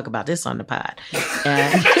 you should talk about this on the pod.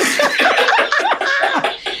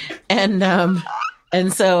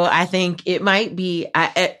 And so I think it might be,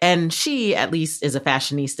 and she at least is a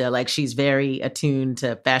fashionista, like she's very attuned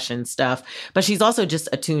to fashion stuff, but she's also just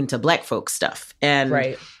attuned to Black folk stuff. And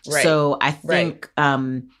right. So I think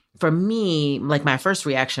for me, like my first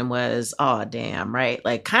reaction was, oh, damn, right?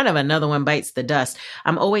 Like kind of another one bites the dust.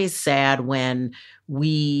 I'm always sad when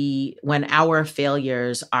our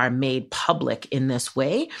failures are made public in this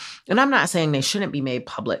way. And I'm not saying they shouldn't be made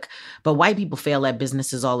public, but white people fail at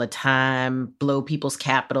businesses all the time, blow people's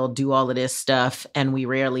capital, do all of this stuff, and we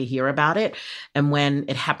rarely hear about it. And when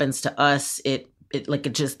it happens to us, the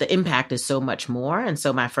impact is so much more. And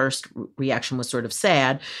so my first reaction was sort of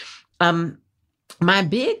sad. my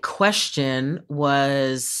big question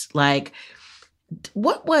was like,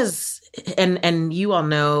 what was, and you all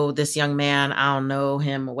know this young man, I don't know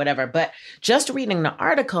him or whatever, but just reading the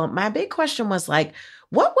article, my big question was like,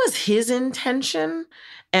 what was his intention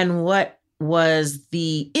and what was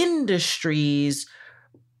the industry's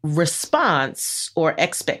response or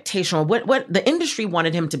expectation, or what the industry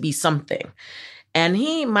wanted him to be something. And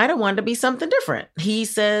he might have wanted to be something different. He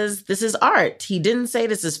says this is art. He didn't say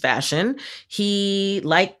this is fashion. He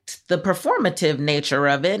liked the performative nature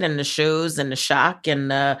of it and the shows and the shock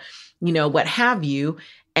and the, what have you.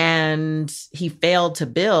 And he failed to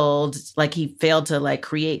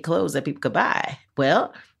create clothes that people could buy.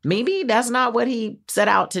 Well, maybe that's not what he set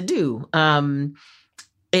out to do.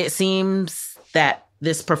 It seems that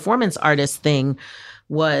this performance artist thing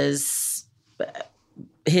was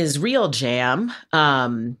his real jam.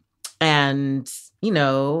 I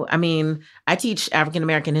teach African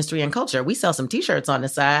American history and culture. We sell some T-shirts on the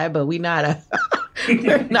side, but we are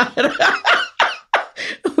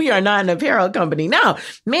not an apparel company. Now,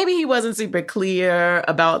 maybe he wasn't super clear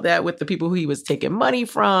about that with the people who he was taking money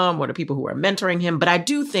from or the people who were mentoring him. But I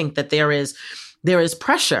do think that there is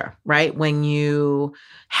pressure, right? When you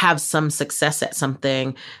have some success at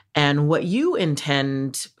something and what you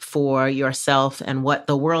intend for yourself and what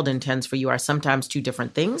the world intends for you are sometimes two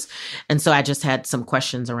different things. And so I just had some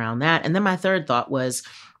questions around that. And then my third thought was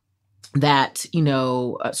that,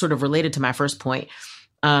 sort of related to my first point,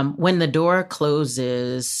 when the door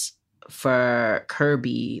closes for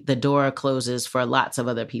Kirby, the door closes for lots of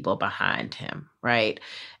other people behind him, right?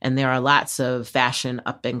 And there are lots of fashion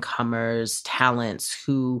up-and-comers, talents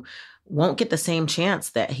who won't get the same chance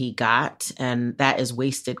that he got, and that is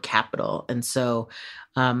wasted capital. And so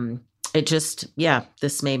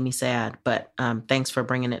this made me sad, but thanks for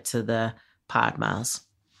bringing it to the pod, Miles.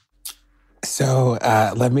 So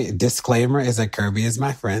disclaimer is that Kirby is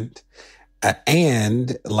my friend.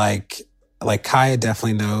 And like Kaya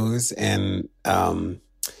definitely knows, and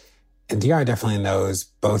DR definitely knows,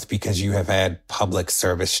 both because you have had public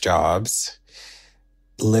service jobs.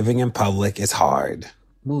 Living in public is hard.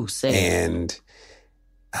 Ooh, and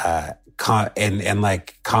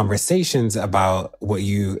conversations about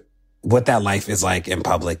what that life is like in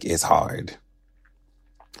public is hard.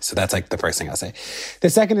 So that's like the first thing I'll say.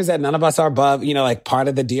 The second is that none of us are above, part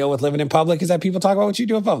of the deal with living in public is that people talk about what you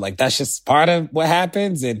do in public. Like, that's just part of what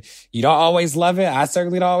happens, and you don't always love it. I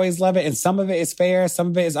certainly don't always love it. And some of it is fair. Some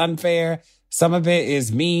of it is unfair. Some of it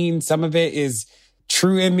is mean. Some of it is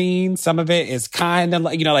true and mean. Some of it is kind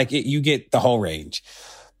of, you get the whole range.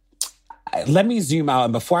 Let me zoom out.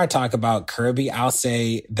 And before I talk about Kirby, I'll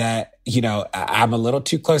say that, I'm a little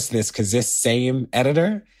too close to this because this same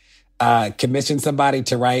editor commissioned somebody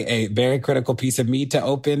to write a very critical piece of me to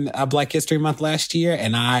open Black History Month last year.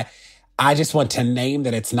 And I just want to name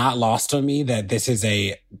that it's not lost on me that this is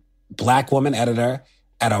a Black woman editor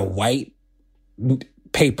at a white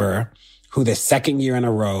paper who the second year in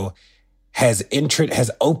a row has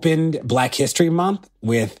opened Black History Month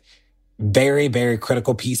with very, very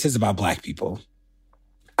critical pieces about Black people.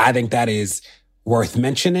 I think that is worth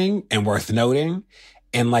mentioning and worth noting.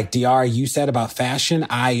 And like DR, you said about fashion,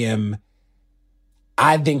 I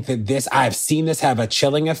think that I've seen this have a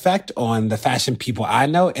chilling effect on the fashion people I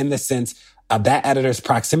know, in the sense of that editor's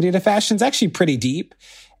proximity to fashion is actually pretty deep.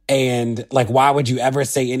 And like, why would you ever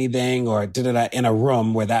say anything or in a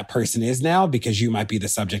room where that person is now? Because you might be the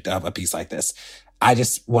subject of a piece like this. I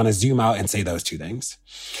just want to zoom out and say those two things.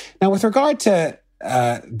 Now, with regard to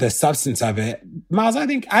the substance of it, Miles, I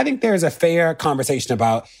think there's a fair conversation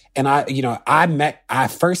about, and I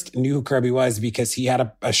first knew who Kirby was because he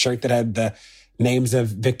had a shirt that had the names of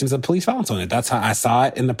victims of police violence on it. That's how I saw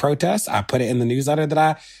it in the protests. I put it in the newsletter that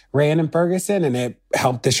I ran in Ferguson, and it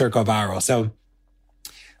helped the shirt go viral. So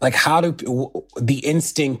like, the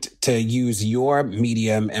instinct to use your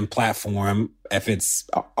medium and platform, if it's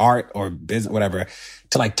art or business, whatever,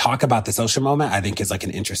 to like talk about the social moment, I think is like an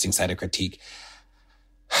interesting side of critique.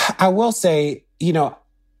 I will say,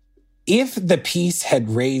 if the piece had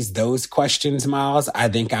raised those questions, Miles, I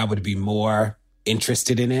think I would be more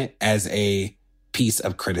interested in it as a piece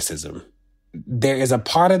of criticism. There is a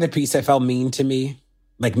part of the piece that felt mean to me.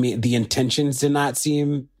 Like, the intentions did not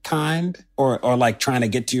seem kind or like trying to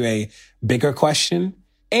get to a bigger question.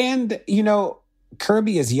 And,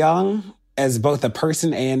 Kirby is young as both a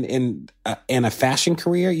person and in a fashion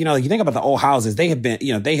career. You think about the old houses. They have been,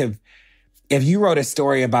 if you wrote a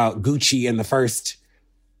story about Gucci in the first,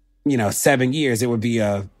 7 years, it would be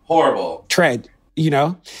a horrible tread,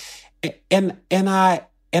 and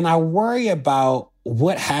I worry about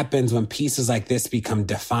what happens when pieces like this become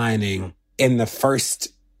defining in the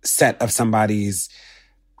first set of somebody's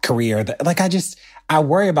career. I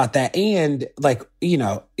worry about that. And like, you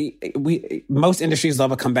know, most industries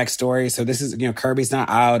love a comeback story. So this is, you know, Kirby's not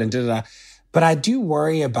out and da-da-da. But I do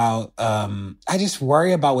worry about, I just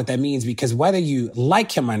worry about what that means, because whether you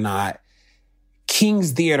like him or not,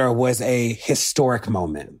 King's Theater was a historic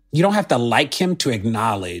moment. You don't have to like him to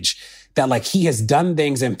acknowledge that, like, he has done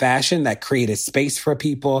things in fashion that created space for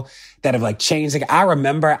people that have, like, changed. Like, I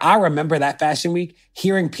remember that fashion week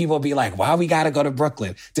hearing people be like, wow, we got to go to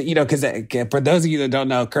Brooklyn. You know, because for those of you that don't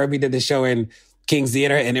know, Kirby did the show in King's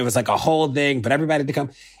Theater and it was like a whole thing, but everybody to come.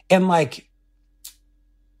 And like,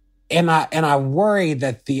 and I worry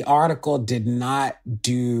that the article did not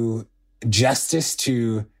do justice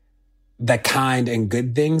to the kind and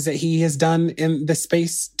good things that he has done in the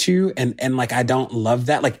space too. And like, I don't love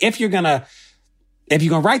that. Like, if you're gonna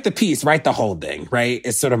write the piece, write the whole thing, right?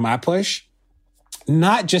 It's sort of my push.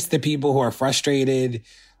 Not just the people who are frustrated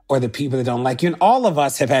or the people that don't like you. And all of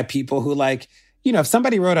us have had people who, like, you know, if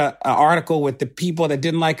somebody wrote an article with the people that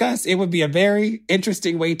didn't like us, it would be a very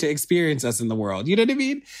interesting way to experience us in the world. You know what I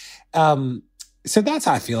mean? So that's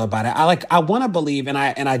how I feel about it. I want to believe, and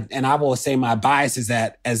I will say my bias is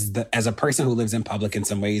that as a person who lives in public in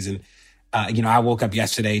some ways, and you know, I woke up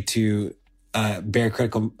yesterday to a very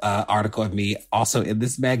critical article of me also in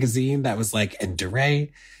this magazine that was like, and DeRay,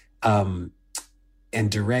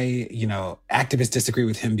 you know, activists disagree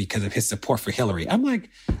with him because of his support for Hillary. I'm like,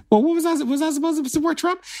 well, was I supposed to support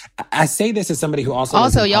Trump? I say this as somebody who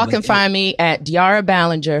also y'all can find me at Diara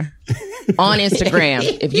Ballinger on Instagram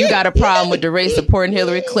if you got a problem with DeRay supporting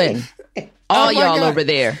Hillary Clinton. All y'all over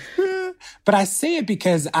there. But I say it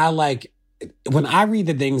because I like, when I read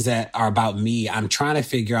the things that are about me, I'm trying to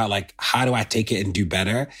figure out, like, how do I take it and do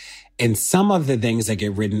better? And some of the things that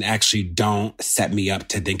get written actually don't set me up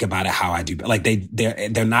to think about it how I do. Like,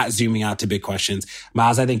 they're not zooming out to big questions.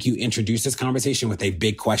 Miles, I think you introduced this conversation with a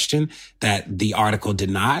big question that the article did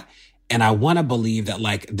not. And I want to believe that,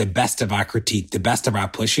 like, the best of our critique, the best of our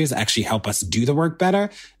pushes actually help us do the work better,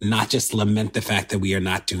 not just lament the fact that we are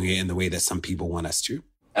not doing it in the way that some people want us to.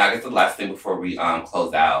 And I guess the last thing before we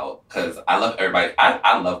close out, because I love everybody,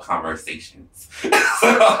 I love conversations. So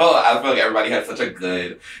I feel like everybody has such a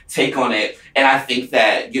good take on it. And I think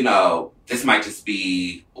that, you know, this might just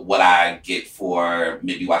be what I get for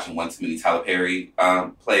maybe watching one too many Tyler Perry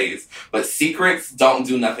plays. But secrets don't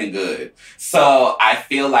do nothing good. So I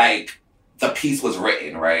feel like the piece was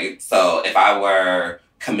written, right? So if I were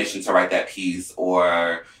commissioned to write that piece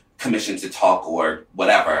or commissioned to talk or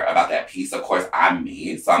whatever about that piece, of course I'm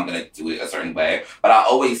me, so I'm going to do it a certain way. But I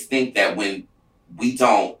always think that when we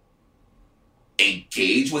don't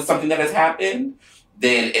engage with something that has happened,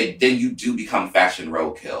 then you do become fashion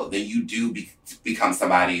roadkill. Then you do become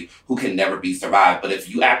somebody who can never be survived. But if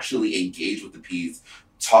you actually engage with the piece,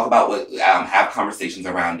 talk about what, have conversations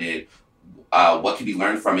around it, what can be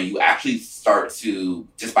learned from it, you actually start to,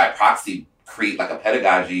 just by proxy, create like a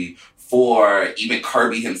pedagogy for even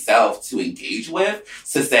Kirby himself to engage with,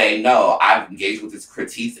 to say, no, I've engaged with his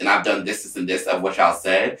critiques and I've done this and this of what y'all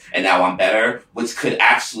said, and now I'm better, which could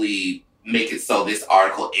actually make it so this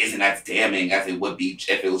article isn't as damning as it would be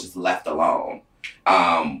if it was just left alone.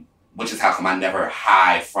 Which is how come I never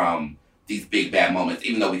hide from these big bad moments,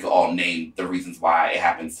 even though we could all name the reasons why it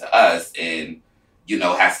happens to us, and you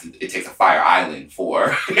know, it takes a fire island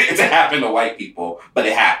for it to happen to white people, but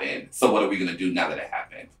it happened. So what are we going to do now that it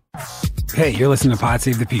happened? Hey, you're listening to Pod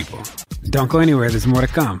Save the People. Don't go anywhere. There's more to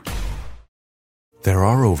come. There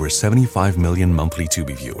are over 75 million monthly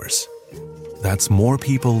Tubi viewers. That's more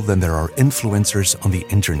people than there are influencers on the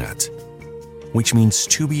internet. Which means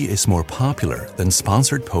Tubi is more popular than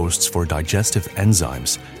sponsored posts for digestive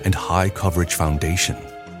enzymes and high coverage foundation.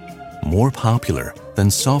 More popular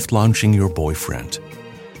than soft launching your boyfriend.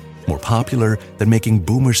 More popular than making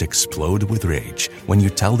boomers explode with rage when you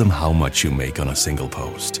tell them how much you make on a single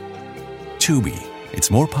post. Tubi, it's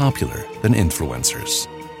more popular than influencers.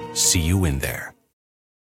 See you in there.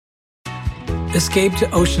 Escape to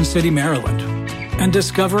Ocean City, Maryland, and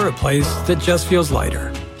discover a place that just feels lighter,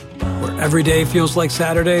 where every day feels like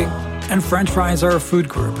Saturday and French fries are a food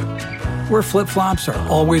group, where flip-flops are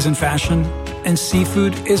always in fashion and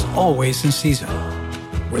seafood is always in season,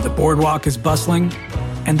 where the boardwalk is bustling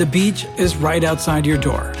and the beach is right outside your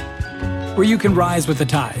door, where you can rise with the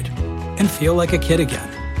tide and feel like a kid again.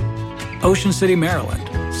 Ocean City, Maryland,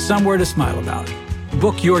 somewhere to smile about.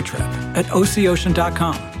 Book your trip at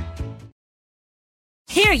OCOcean.com.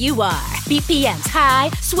 Here you are, BPMs high,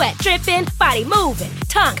 sweat dripping, body moving,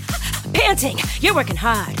 tongue Panting! You're working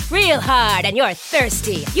hard, real hard, and you're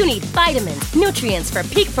thirsty. You need vitamins, nutrients for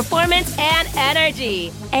peak performance and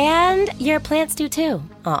energy. And your plants do too.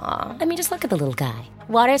 Aw, I mean, just look at the little guy.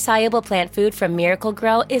 Water-soluble plant food from Miracle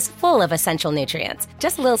Grow is full of essential nutrients.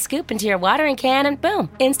 Just a little scoop into your watering can and boom,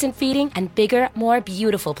 instant feeding and bigger, more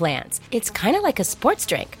beautiful plants. It's kind of like a sports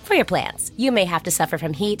drink for your plants. You may have to suffer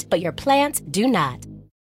from heat, but your plants do not.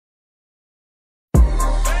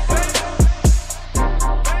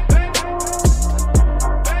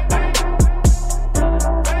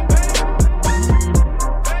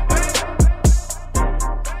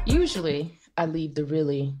 Usually, I leave the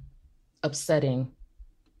really upsetting,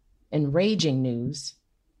 enraging news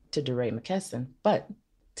to DeRay McKesson. But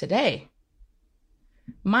today,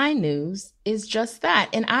 my news is just that.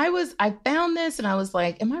 And I found this and I was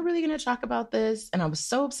like, am I really going to talk about this? And I was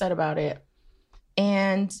so upset about it.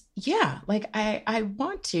 And yeah, like I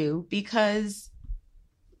want to, because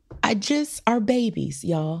our babies,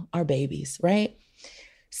 y'all, our babies, right?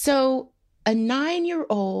 So a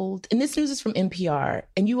 9-year-old, and this news is from NPR,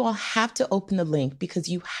 and you all have to open the link because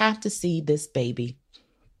you have to see this baby.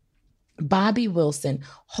 Bobby Wilson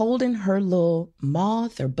holding her little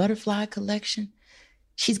moth or butterfly collection.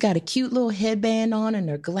 She's got a cute little headband on and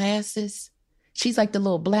her glasses. She's like the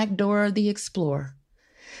little Black Dora the Explorer.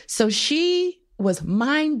 So she was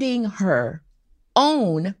minding her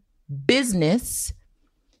own business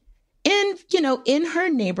in her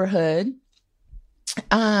neighborhood.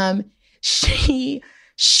 She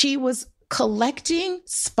was collecting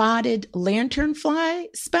spotted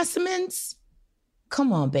lanternfly specimens.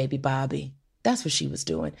 Come on, baby Bobby. That's what she was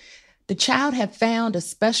doing. The child had found a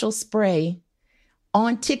special spray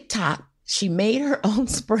on TikTok. She made her own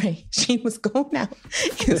spray. She was going out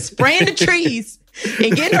and spraying the trees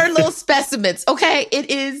and getting her little specimens. Okay,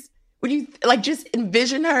 it is, when you just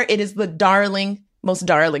envision her, it is the most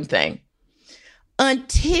darling thing.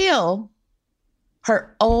 Until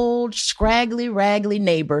her old scraggly, raggly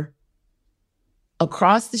neighbor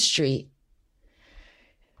across the street,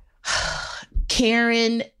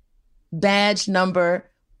 Karen, badge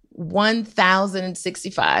number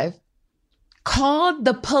 1065, called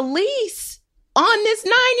the police on this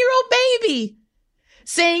 9-year-old baby,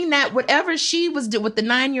 saying that whatever she was doing, what the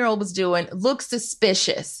 9-year-old was doing, looks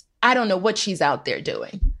suspicious. I don't know what she's out there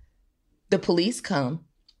doing. The police come,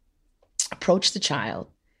 approach the child,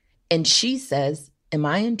 and she says, am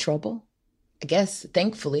I in trouble? I guess,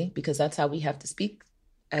 thankfully, because that's how we have to speak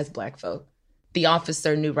as Black folk. The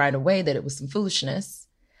officer knew right away that it was some foolishness,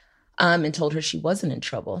 and told her she wasn't in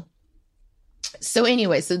trouble. So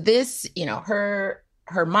anyway, so this, her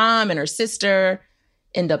mom and her sister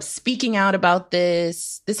end up speaking out about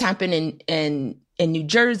this. This happened in New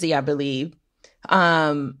Jersey, I believe.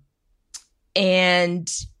 And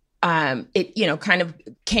it, kind of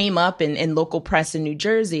came up in local press in New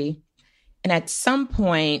Jersey. And at some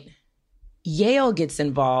point, Yale gets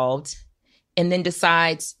involved and then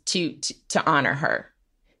decides to honor her.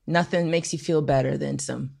 Nothing makes you feel better than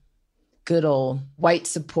some good old white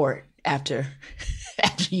support after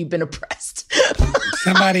you've been oppressed.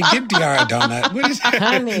 Somebody give Diara a donut. What is that?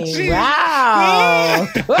 Honey, wow.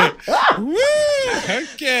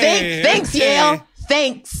 Okay. Thanks, Yale.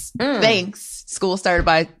 Thanks. School started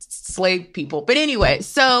by slave people. But anyway,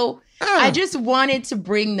 so I just wanted to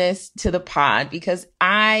bring this to the pod because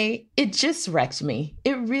it just wrecked me.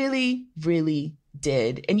 It really, really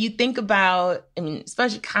did. And you think about,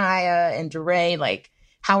 especially Kaya and DeRay, like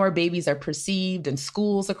how our babies are perceived in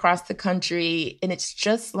schools across the country. And it's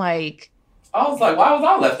just like, I was like, why was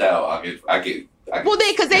I left out? I get. Well,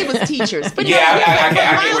 because they was teachers. But yeah, I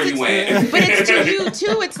get where you went. But it's to you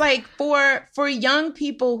too. It's like for young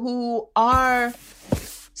people who are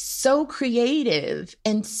so creative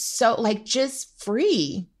and so just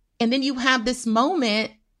free, and then you have this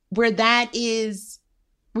moment where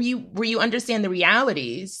you understand the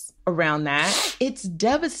realities around that. It's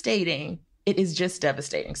devastating. It is just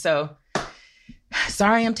devastating. So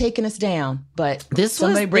sorry, I'm taking us down, but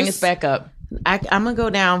somebody bring us back up. I'm going to go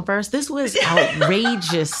down first. This was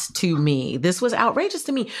outrageous to me. This was outrageous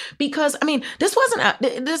to me because, this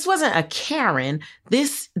wasn't a Karen.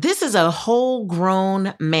 This is a whole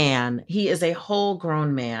grown man. He is a whole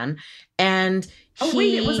grown man. And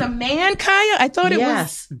it was a man, Kaya? I thought it was.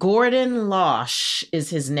 Yes, Gordon Losh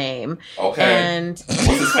is his name. Okay. And he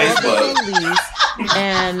called the police.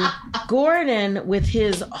 And Gordon, with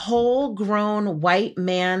his whole grown white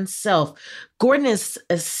man self, Gordon is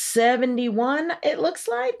 71, it looks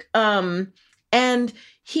like. And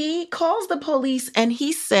he calls the police and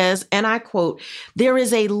he says, and I quote, "There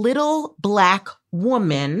is a little Black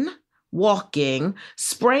woman walking,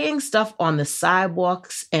 spraying stuff on the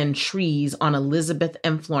sidewalks and trees on Elizabeth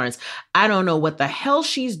and Florence. I don't know what the hell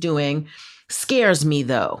she's doing. Scares me,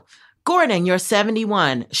 though. Gordon, you're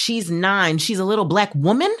 71. She's 9. She's a little Black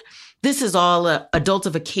woman. This is all a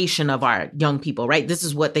adultification of our young people, right? This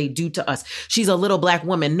is what they do to us. She's a little Black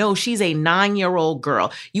woman. No, she's a 9-year-old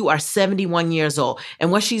girl. You are 71 years old.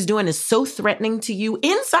 And what she's doing is so threatening to you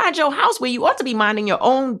inside your house where you ought to be minding your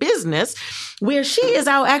own business, where she is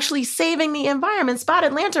out actually saving the environment.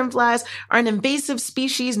 Spotted lanternflies are an invasive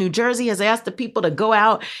species. New Jersey has asked the people to go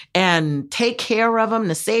out and take care of them,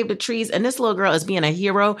 to save the trees. And this little girl is being a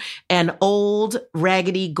hero. And old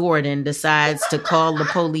Raggedy Gordon decides to call the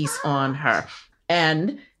police on her.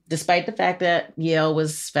 And despite the fact that Yale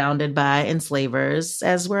was founded by enslavers,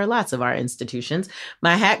 as were lots of our institutions,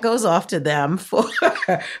 my hat goes off to them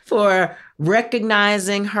for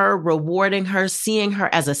recognizing her, rewarding her, seeing her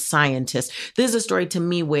as a scientist. This is a story to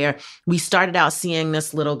me where we started out seeing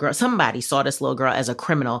this little girl. Somebody saw this little girl as a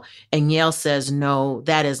criminal, and Yale says, no,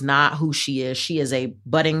 that is not who she is. She is a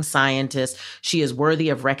budding scientist. She is worthy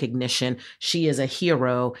of recognition. She is a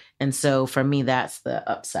hero. And so for me, that's the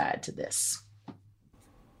upside to this.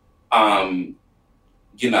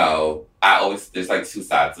 There's like two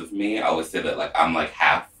sides of me. I always say that like I'm like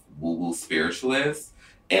half woo-woo spiritualist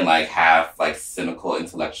and like half like cynical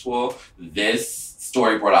intellectual. This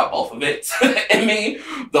story brought out both of it in me.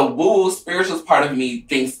 The woo-woo spiritualist part of me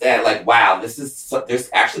thinks that like, wow, there's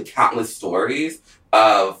actually countless stories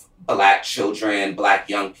of Black children, Black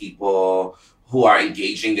young people who are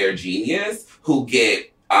engaging their genius, who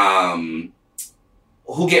get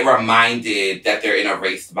reminded that they're in a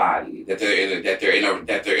raced body, that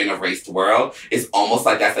they're in a raced world. It's almost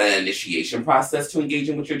like that's an initiation process to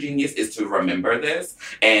engaging with your genius, is to remember this.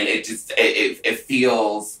 And it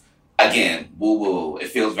feels, again, woo-woo. It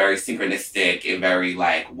feels very synchronistic and very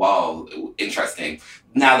like, whoa, interesting.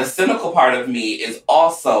 Now, the cynical part of me is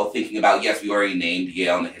also thinking about, yes, we already named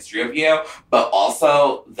Yale and the history of Yale, but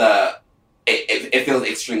also it feels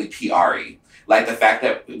extremely PR-y. Like the fact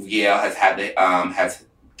that Yale has has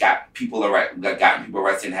gotten people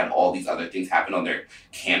arrested and had all these other things happen on their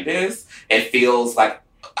campus. It feels like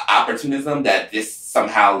opportunism that this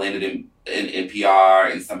somehow landed in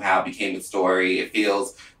PR and somehow became a story. It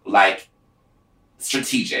feels like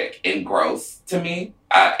strategic and gross to me.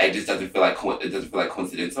 It just doesn't feel like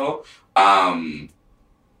coincidental.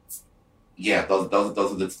 Yeah, those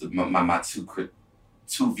are my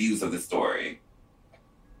two views of the story.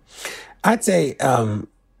 I'd say,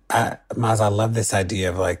 Miles, I love this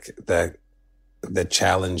idea of like the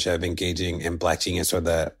challenge of engaging in Black genius, or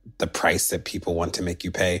the price that people want to make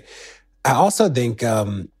you pay. I also think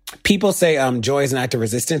people say joy is an act of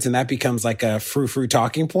resistance, and that becomes like a frou-frou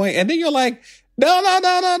talking point. And then you're like,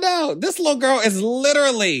 no. This little girl is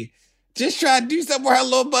literally just trying to do something with her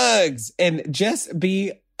little bugs and just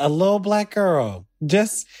be a little Black girl.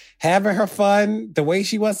 Just having her fun the way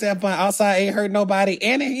she wants to have fun outside, ain't hurt nobody,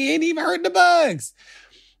 and he ain't even hurt the bugs.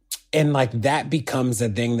 And like that becomes a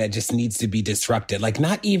thing that just needs to be disrupted. Like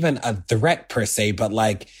not even a threat per se, but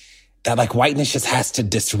like that like whiteness just has to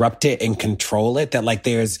disrupt it and control it. That like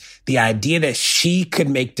there's the idea that she could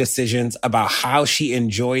make decisions about how she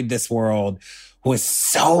enjoyed this world was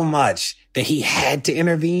so much that he had to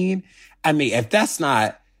intervene. I mean, if that's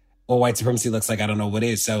not what white supremacy looks like, I don't know what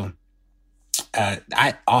is. So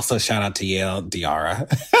I also shout out to Yale Diara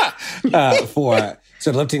for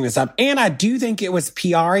sort of lifting this up. And I do think it was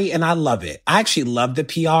PR-y, and I love it. I actually love the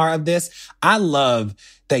PR of this. I love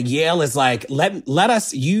that Yale is like, let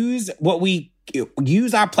us use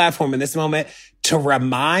our platform in this moment to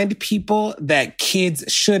remind people that kids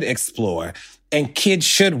should explore and kids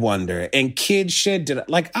should wonder and kids should do,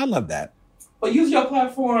 like, I love that. But use your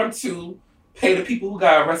platform to pay the people who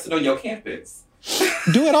got arrested on your campus.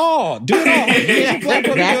 Do it all. Do it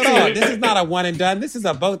all. This is not a one and done. This is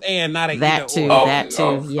a both and, not a that either too. or. That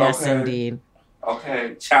too. Yes, okay. indeed.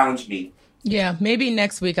 Okay, challenge me. Yeah, maybe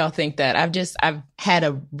next week I'll think that. I've had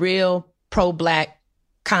a real pro-Black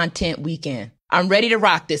content weekend. I'm ready to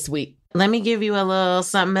rock this week. Let me give you a little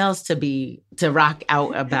something else to rock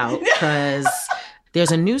out about, because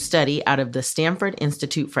there's a new study out of the Stanford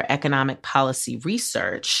Institute for Economic Policy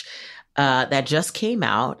Research that just came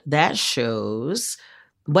out that shows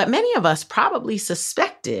what many of us probably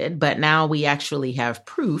suspected, but now we actually have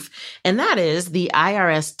proof, and that is the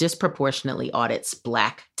IRS disproportionately audits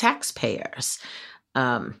Black taxpayers.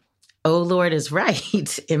 Oh, Lord is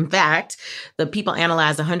right. In fact, the people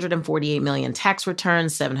analyzed 148 million tax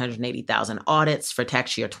returns, 780,000 audits for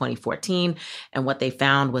tax year 2014, and what they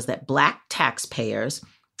found was that Black taxpayers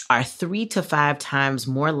are 3 to 5 times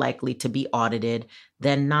more likely to be audited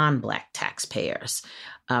than non-Black taxpayers.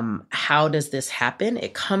 How does this happen?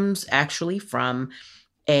 It comes actually from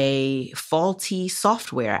a faulty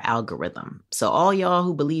software algorithm. So all y'all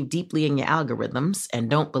who believe deeply in your algorithms and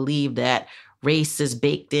don't believe that race is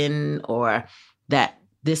baked in or that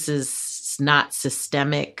this is not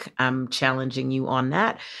systemic, I'm challenging you on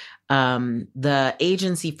that. The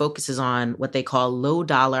agency focuses on what they call low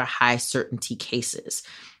dollar, high certainty cases.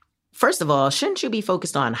 First of all, shouldn't you be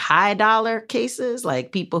focused on high dollar cases,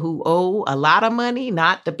 like people who owe a lot of money,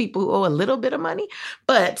 not the people who owe a little bit of money?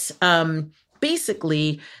 But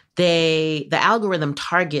basically, the algorithm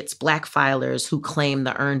targets Black filers who claim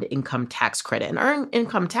the Earned Income Tax Credit. An Earned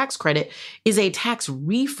Income Tax Credit is a tax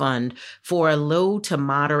refund for low to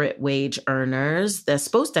moderate wage earners that's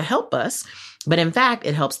supposed to help us, but in fact,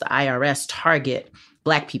 it helps the IRS target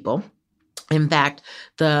Black people. In fact,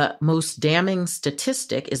 the most damning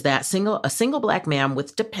statistic is that a single Black man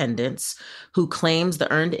with dependents who claims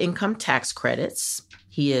the Earned Income Tax Credits,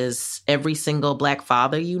 he is every single Black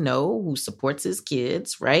father you know who supports his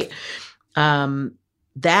kids, right?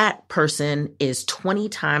 That person is 20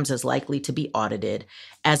 times as likely to be audited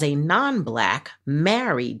as a non-Black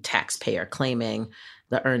married taxpayer claiming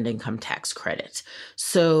the Earned Income Tax Credit.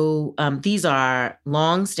 So these are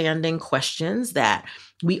long-standing questions that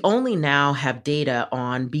we only now have data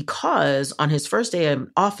on because on his first day of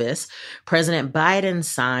office, President Biden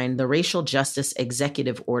signed the Racial Justice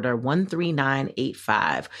Executive Order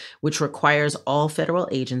 13985, which requires all federal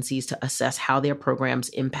agencies to assess how their programs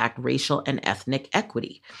impact racial and ethnic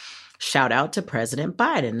equity. Shout out to President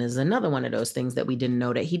Biden is another one of those things that we didn't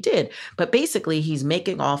know that he did. But basically, he's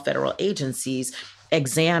making all federal agencies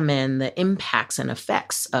examine the impacts and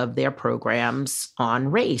effects of their programs on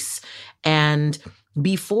race. And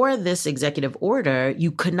before this executive order,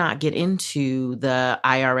 you could not get into the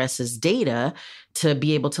IRS's data to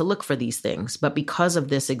be able to look for these things. But because of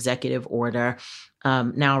this executive order,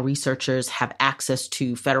 now researchers have access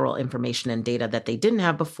to federal information and data that they didn't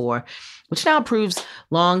have before, which now proves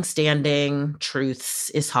longstanding truths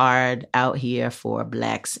is hard out here for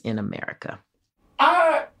Blacks in America.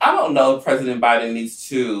 I don't know if President Biden needs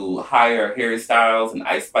to hire Harry Styles and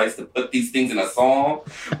Ice Spice to put these things in a song,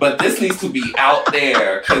 but this needs to be out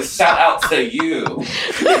there, because shout out to you.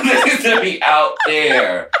 This needs to be out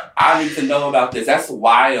there. I need to know about this. That's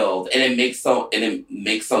wild. And it makes so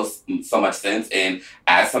much sense. And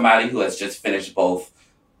as somebody who has just finished both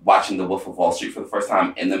watching The Wolf of Wall Street for the first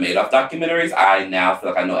time and the Madoff documentaries, I now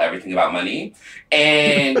feel like I know everything about money.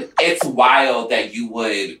 And it's wild that you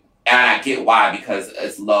would... And I get why, because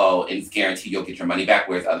it's low and it's guaranteed you'll get your money back,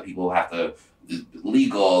 whereas other people have to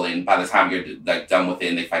legal, and by the time you're like done with it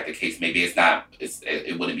and they fight the case, maybe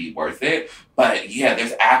it wouldn't be worth it. But yeah,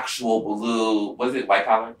 there's actual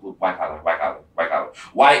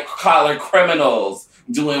white collar criminals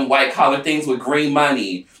doing white collar things with green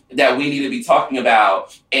money that we need to be talking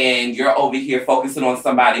about. And you're over here focusing on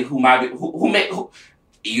somebody who might be, who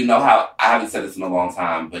you know how, I haven't said this in a long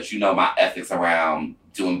time, but you know my ethics around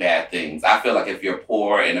doing bad things. I feel like if you're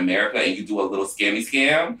poor in America and you do a little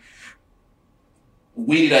scam,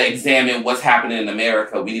 we need to examine what's happening in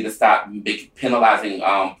America. We need to stop penalizing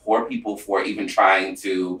poor people for even trying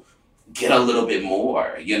to get a little bit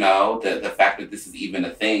more. You know, the fact that this is even a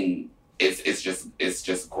thing, it's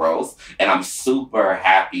just gross. And I'm super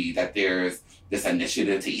happy that there's this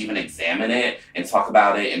initiative to even examine it and talk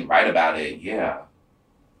about it and write about it. Yeah.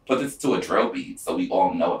 Put this to a drill beat so we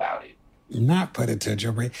all know about it. Not put it to a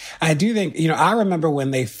drill beat. I do think, I remember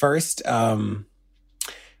when they first...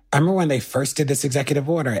 did this executive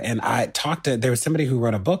order, and there was somebody who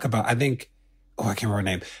wrote a book about, I can't remember her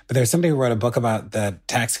name, but there's somebody who wrote a book about the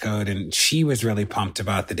tax code, and she was really pumped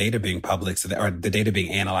about the data being public, or the data being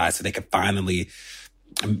analyzed so they could finally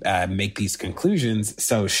make these conclusions.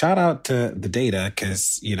 So shout out to the data,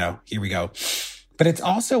 because, here we go. But it's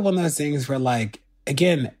also one of those things where, like,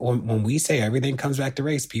 again, when we say everything comes back to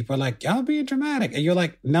race, people are like, y'all being dramatic. And you're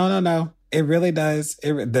like, no. It really does.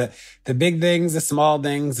 The big things, the small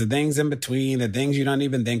things, the things in between, the things you don't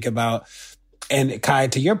even think about. And Kai,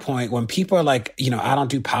 to your point, when people are like, I don't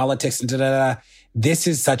do politics and da-da-da, this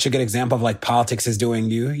is such a good example of like politics is doing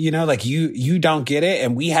you. Like you don't get it,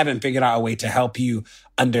 and we haven't figured out a way to help you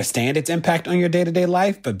understand its impact on your day-to-day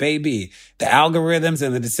life. But baby, the algorithms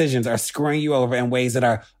and the decisions are screwing you over in ways that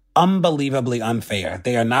are unbelievably unfair.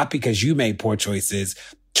 They are not because you made poor choices.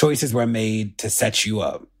 Choices were made to set you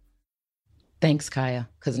up. Thanks, Kaya,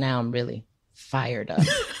 because now I'm really fired up.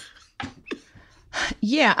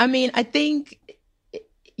 Yeah, I think,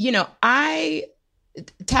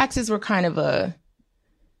 taxes were kind of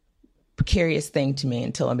scariest thing to me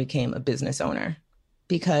until I became a business owner,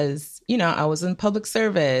 because, you know, I was in public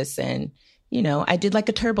service and, you know, I did like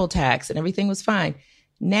a TurboTax and everything was fine.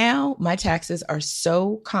 Now my taxes are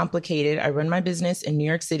so complicated. I run my business in New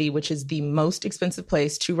York City, which is the most expensive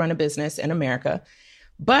place to run a business in America.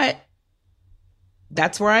 But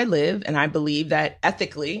that's where I live. And I believe that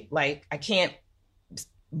ethically, like, I can't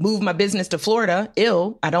move my business to Florida.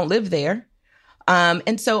 I don't live there.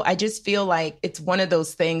 And so I just feel like it's one of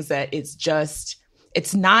those things that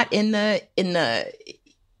it's not in the,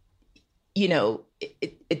 you know,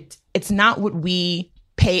 it's not what we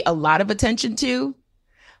pay a lot of attention to.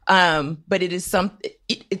 But it is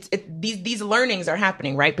these learnings are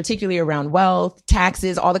happening, right? Particularly around wealth,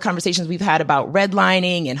 taxes, all the conversations we've had about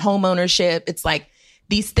redlining and home ownership. It's like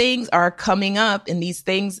these things are coming up and these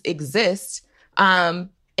things exist. And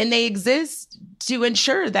they exist to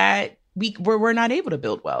ensure that we're not able to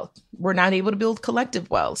build wealth. We're not able to build collective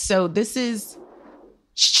wealth. So this is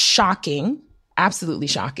shocking, absolutely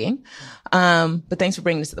shocking. But thanks for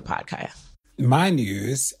bringing this to the podcast. My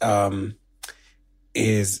news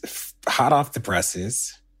is hot off the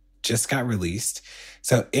presses, just got released.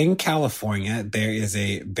 So in California, there is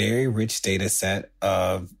a very rich data set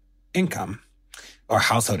of income or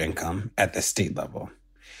household income at the state level.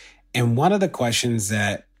 And one of the questions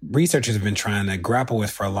that researchers have been trying to grapple with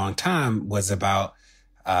for a long time was about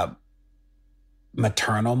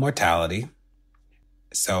maternal mortality.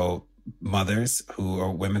 So mothers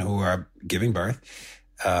women who are giving birth,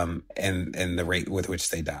 and the rate with which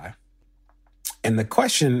they die. And the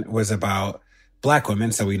question was about Black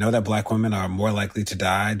women. So we know that Black women are more likely to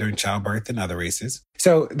die during childbirth than other races.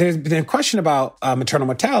 So there's been a question about maternal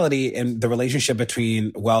mortality and the relationship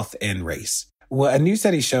between wealth and race. Well, a new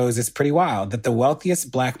study shows it's pretty wild that the wealthiest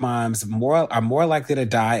Black moms are more likely to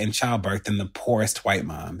die in childbirth than the poorest white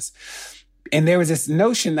moms. And there was this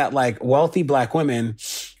notion that like wealthy Black women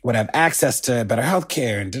would have access to better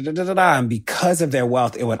healthcare and and because of their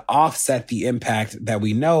wealth, it would offset the impact that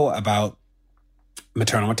we know about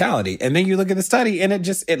maternal mortality. And then you look at the study and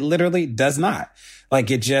it literally does not. Like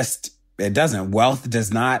it doesn't. Wealth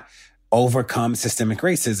does not overcome systemic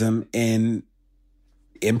racism in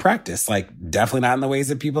practice, like definitely not in the ways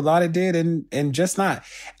that people thought it did and just not.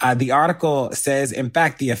 The article says, in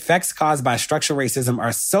fact, the effects caused by structural racism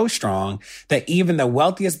are so strong that even the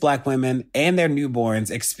wealthiest Black women and their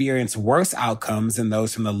newborns experience worse outcomes than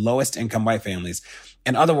those from the lowest income white families.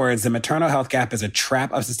 In other words, the maternal health gap is a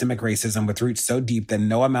trap of systemic racism with roots so deep that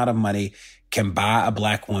no amount of money can buy a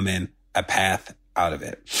Black woman a path out of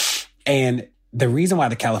it. And the reason why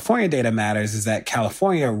the California data matters is that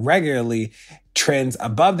California regularly trends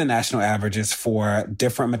above the national averages for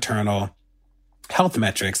different maternal health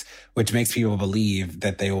metrics, which makes people believe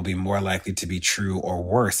that they will be more likely to be true or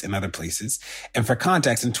worse in other places. And for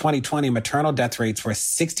context, in 2020, maternal death rates were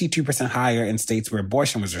 62% higher in states where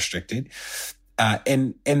abortion was restricted.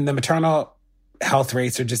 And the maternal health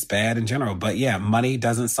rates are just bad in general. But yeah, money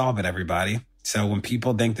doesn't solve it, everybody. So when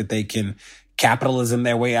people think that they can capitalism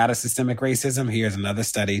their way out of systemic racism, here's another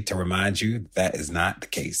study to remind you that is not the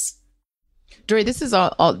case. Dre, this is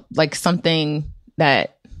all like something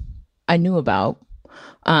that I knew about,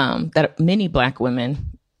 that many Black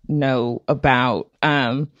women know about.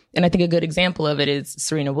 And I think a good example of it is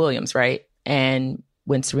Serena Williams, right? And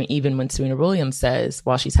when Serena Williams says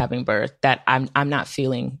while she's having birth that I'm not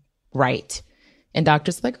feeling right. And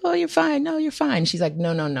doctors are like, oh, you're fine. No, you're fine. She's like,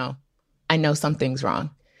 no. I know something's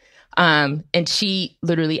wrong. And she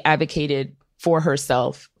literally advocated for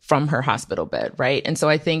herself from her hospital bed, right? And so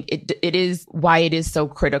I think it is why it is so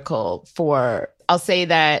critical I'll say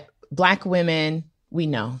that Black women, we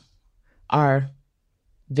know, are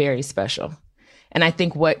very special. And I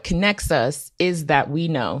think what connects us is that we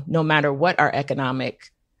know no matter what our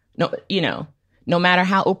no matter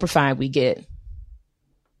how Oprah-fied we get,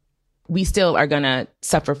 we still are going to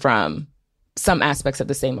suffer from some aspects of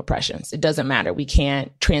the same oppressions. It doesn't matter. We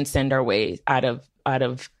can't transcend our way out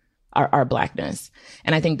of our Blackness.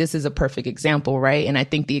 And I think this is a perfect example, right? And I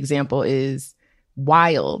think the example is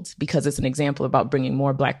wild because it's an example about bringing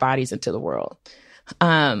more Black bodies into the world.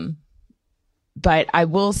 But I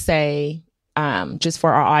will say, just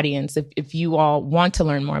for our audience, if you all want to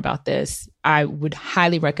learn more about this, I would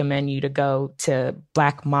highly recommend you to go to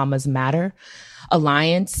Black Mamas Matter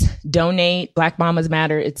Alliance. Donate. Black Mamas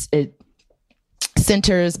Matter. It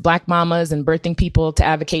centers Black mamas and birthing people to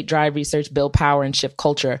advocate, drive research, build power, and shift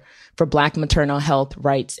culture for Black maternal health,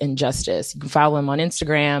 rights, and justice. You can follow them on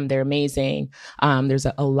Instagram. They're amazing. There's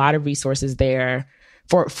a lot of resources there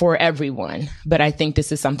for everyone. But I think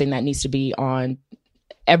this is something that needs to be on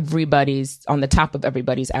the top of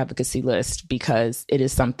everybody's advocacy list because it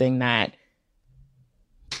is something that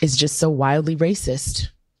is just so wildly racist.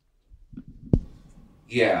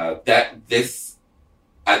 Yeah,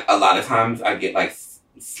 a lot of times I get like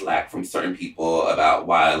slack from certain people about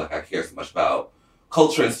why like I care so much about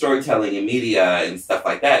culture and storytelling and media and stuff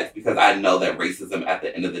like that. It's because I know that racism at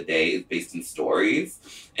the end of the day is based in stories,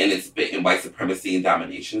 and it's in white supremacy and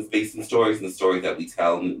domination is based in stories and the stories that we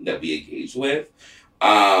tell and that we engage with.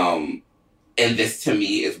 And this to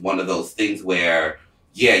me is one of those things where,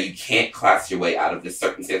 yeah, you can't class your way out of this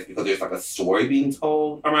circumstance because there's like a story being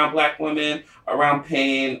told around Black women, around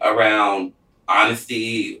pain, around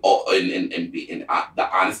honesty, and the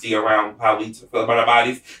honesty around how we feel about our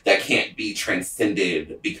bodies that can't be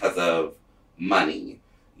transcended because of money,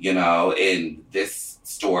 you know? And this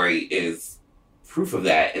story is proof of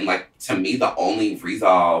that. And like, to me, the only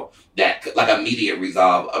resolve that, like immediate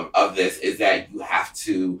resolve of this is that you have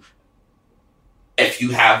to, if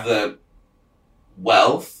you have the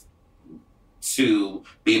wealth to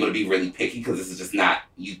be able to be really picky, because this is just not,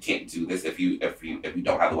 you can't do this if you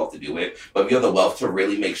don't have the wealth to do it. But if you have the wealth to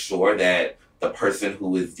really make sure that the person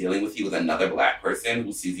who is dealing with you is another Black person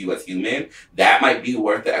who sees you as human, that might be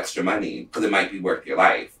worth the extra money because it might be worth your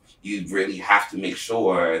life. You really have to make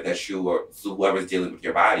sure that whoever's dealing with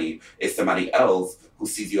your body is somebody else who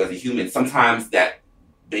sees you as a human. Sometimes that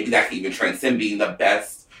can even transcend being the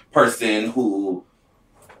best person who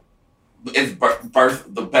is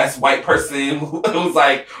the best white person who's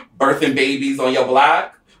like birthing babies on your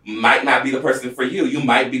block might not be the person for you. You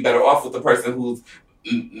might be better off with the person who's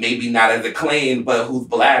maybe not as acclaimed, but who's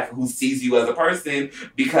Black, who sees you as a person,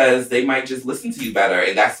 because they might just listen to you better.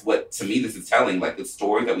 And that's what, to me, this is telling. Like, the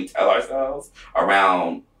story that we tell ourselves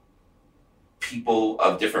around people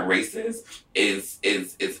of different races is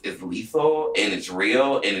lethal, and it's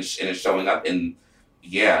real, and it's showing up. And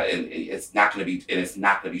yeah, and it's not going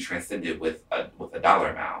to be transcended with a dollar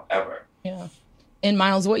amount ever. Yeah. And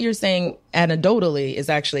Miles, what you're saying anecdotally is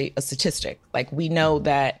actually a statistic. Like, we know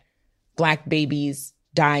that Black babies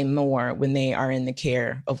die more when they are in the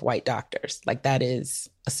care of white doctors. Like, that is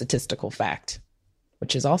a statistical fact,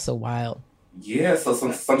 which is also wild. Yeah, so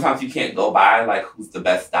sometimes you can't go by like who's the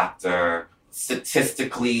best doctor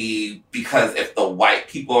statistically, because if the white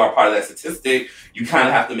people are part of that statistic, you kind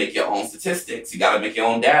of have to make your own statistics. You got to make your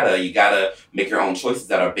own data. You got to make your own choices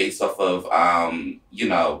that are based off of,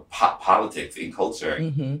 politics and culture.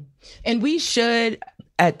 Mm-hmm. And we should,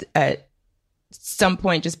 at some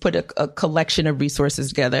point, just put a collection of resources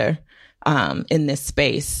together in this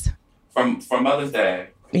space. From Mother's Day.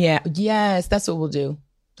 Yeah. Yes, that's what we'll do.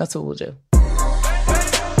 That's what we'll do.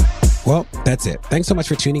 Well, that's it. Thanks so much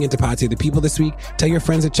for tuning into Pod Save the People this week. Tell your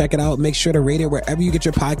friends to check it out. Make sure to rate it wherever you get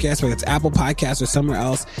your podcast, whether it's Apple Podcasts or somewhere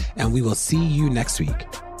else. And we will see you next week.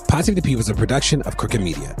 Pod Save the People is a production of Crooked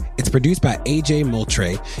Media. It's produced by AJ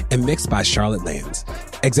Moultrie and mixed by Charlotte Lands.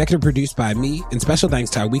 Executive produced by me, and special thanks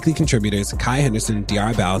to our weekly contributors, Kai Henderson,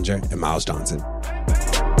 Diara Ballinger, and Miles Johnson.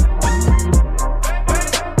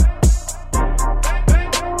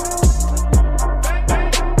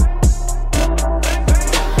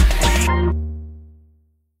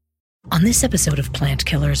 On this episode of Plant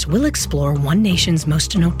Killers, we'll explore one nation's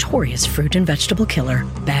most notorious fruit and vegetable killer,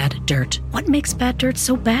 bad dirt. What makes bad dirt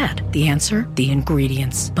so bad? The answer? The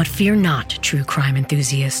ingredients. But fear not, true crime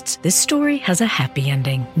enthusiasts. This story has a happy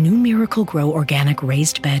ending. New Miracle-Gro Organic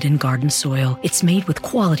Raised Bed and Garden Soil. It's made with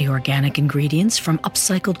quality organic ingredients from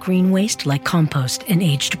upcycled green waste like compost and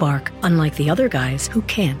aged bark. Unlike the other guys who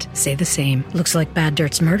can't say the same. Looks like bad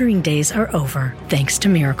dirt's murdering days are over, thanks to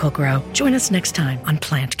Miracle-Gro. Join us next time on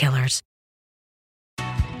Plant Killers.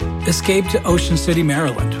 Escape to Ocean City,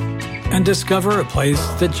 Maryland, and discover a place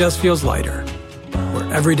that just feels lighter,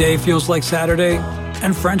 where every day feels like Saturday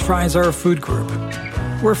and French fries are a food group,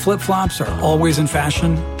 where flip-flops are always in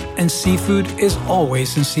fashion and seafood is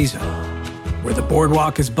always in season, where the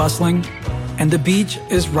boardwalk is bustling and the beach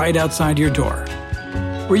is right outside your door,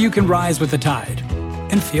 where you can rise with the tide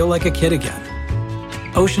and feel like a kid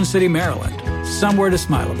again. Ocean City, Maryland, somewhere to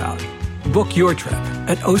smile about. Book your trip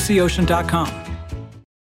at OCOcean.com.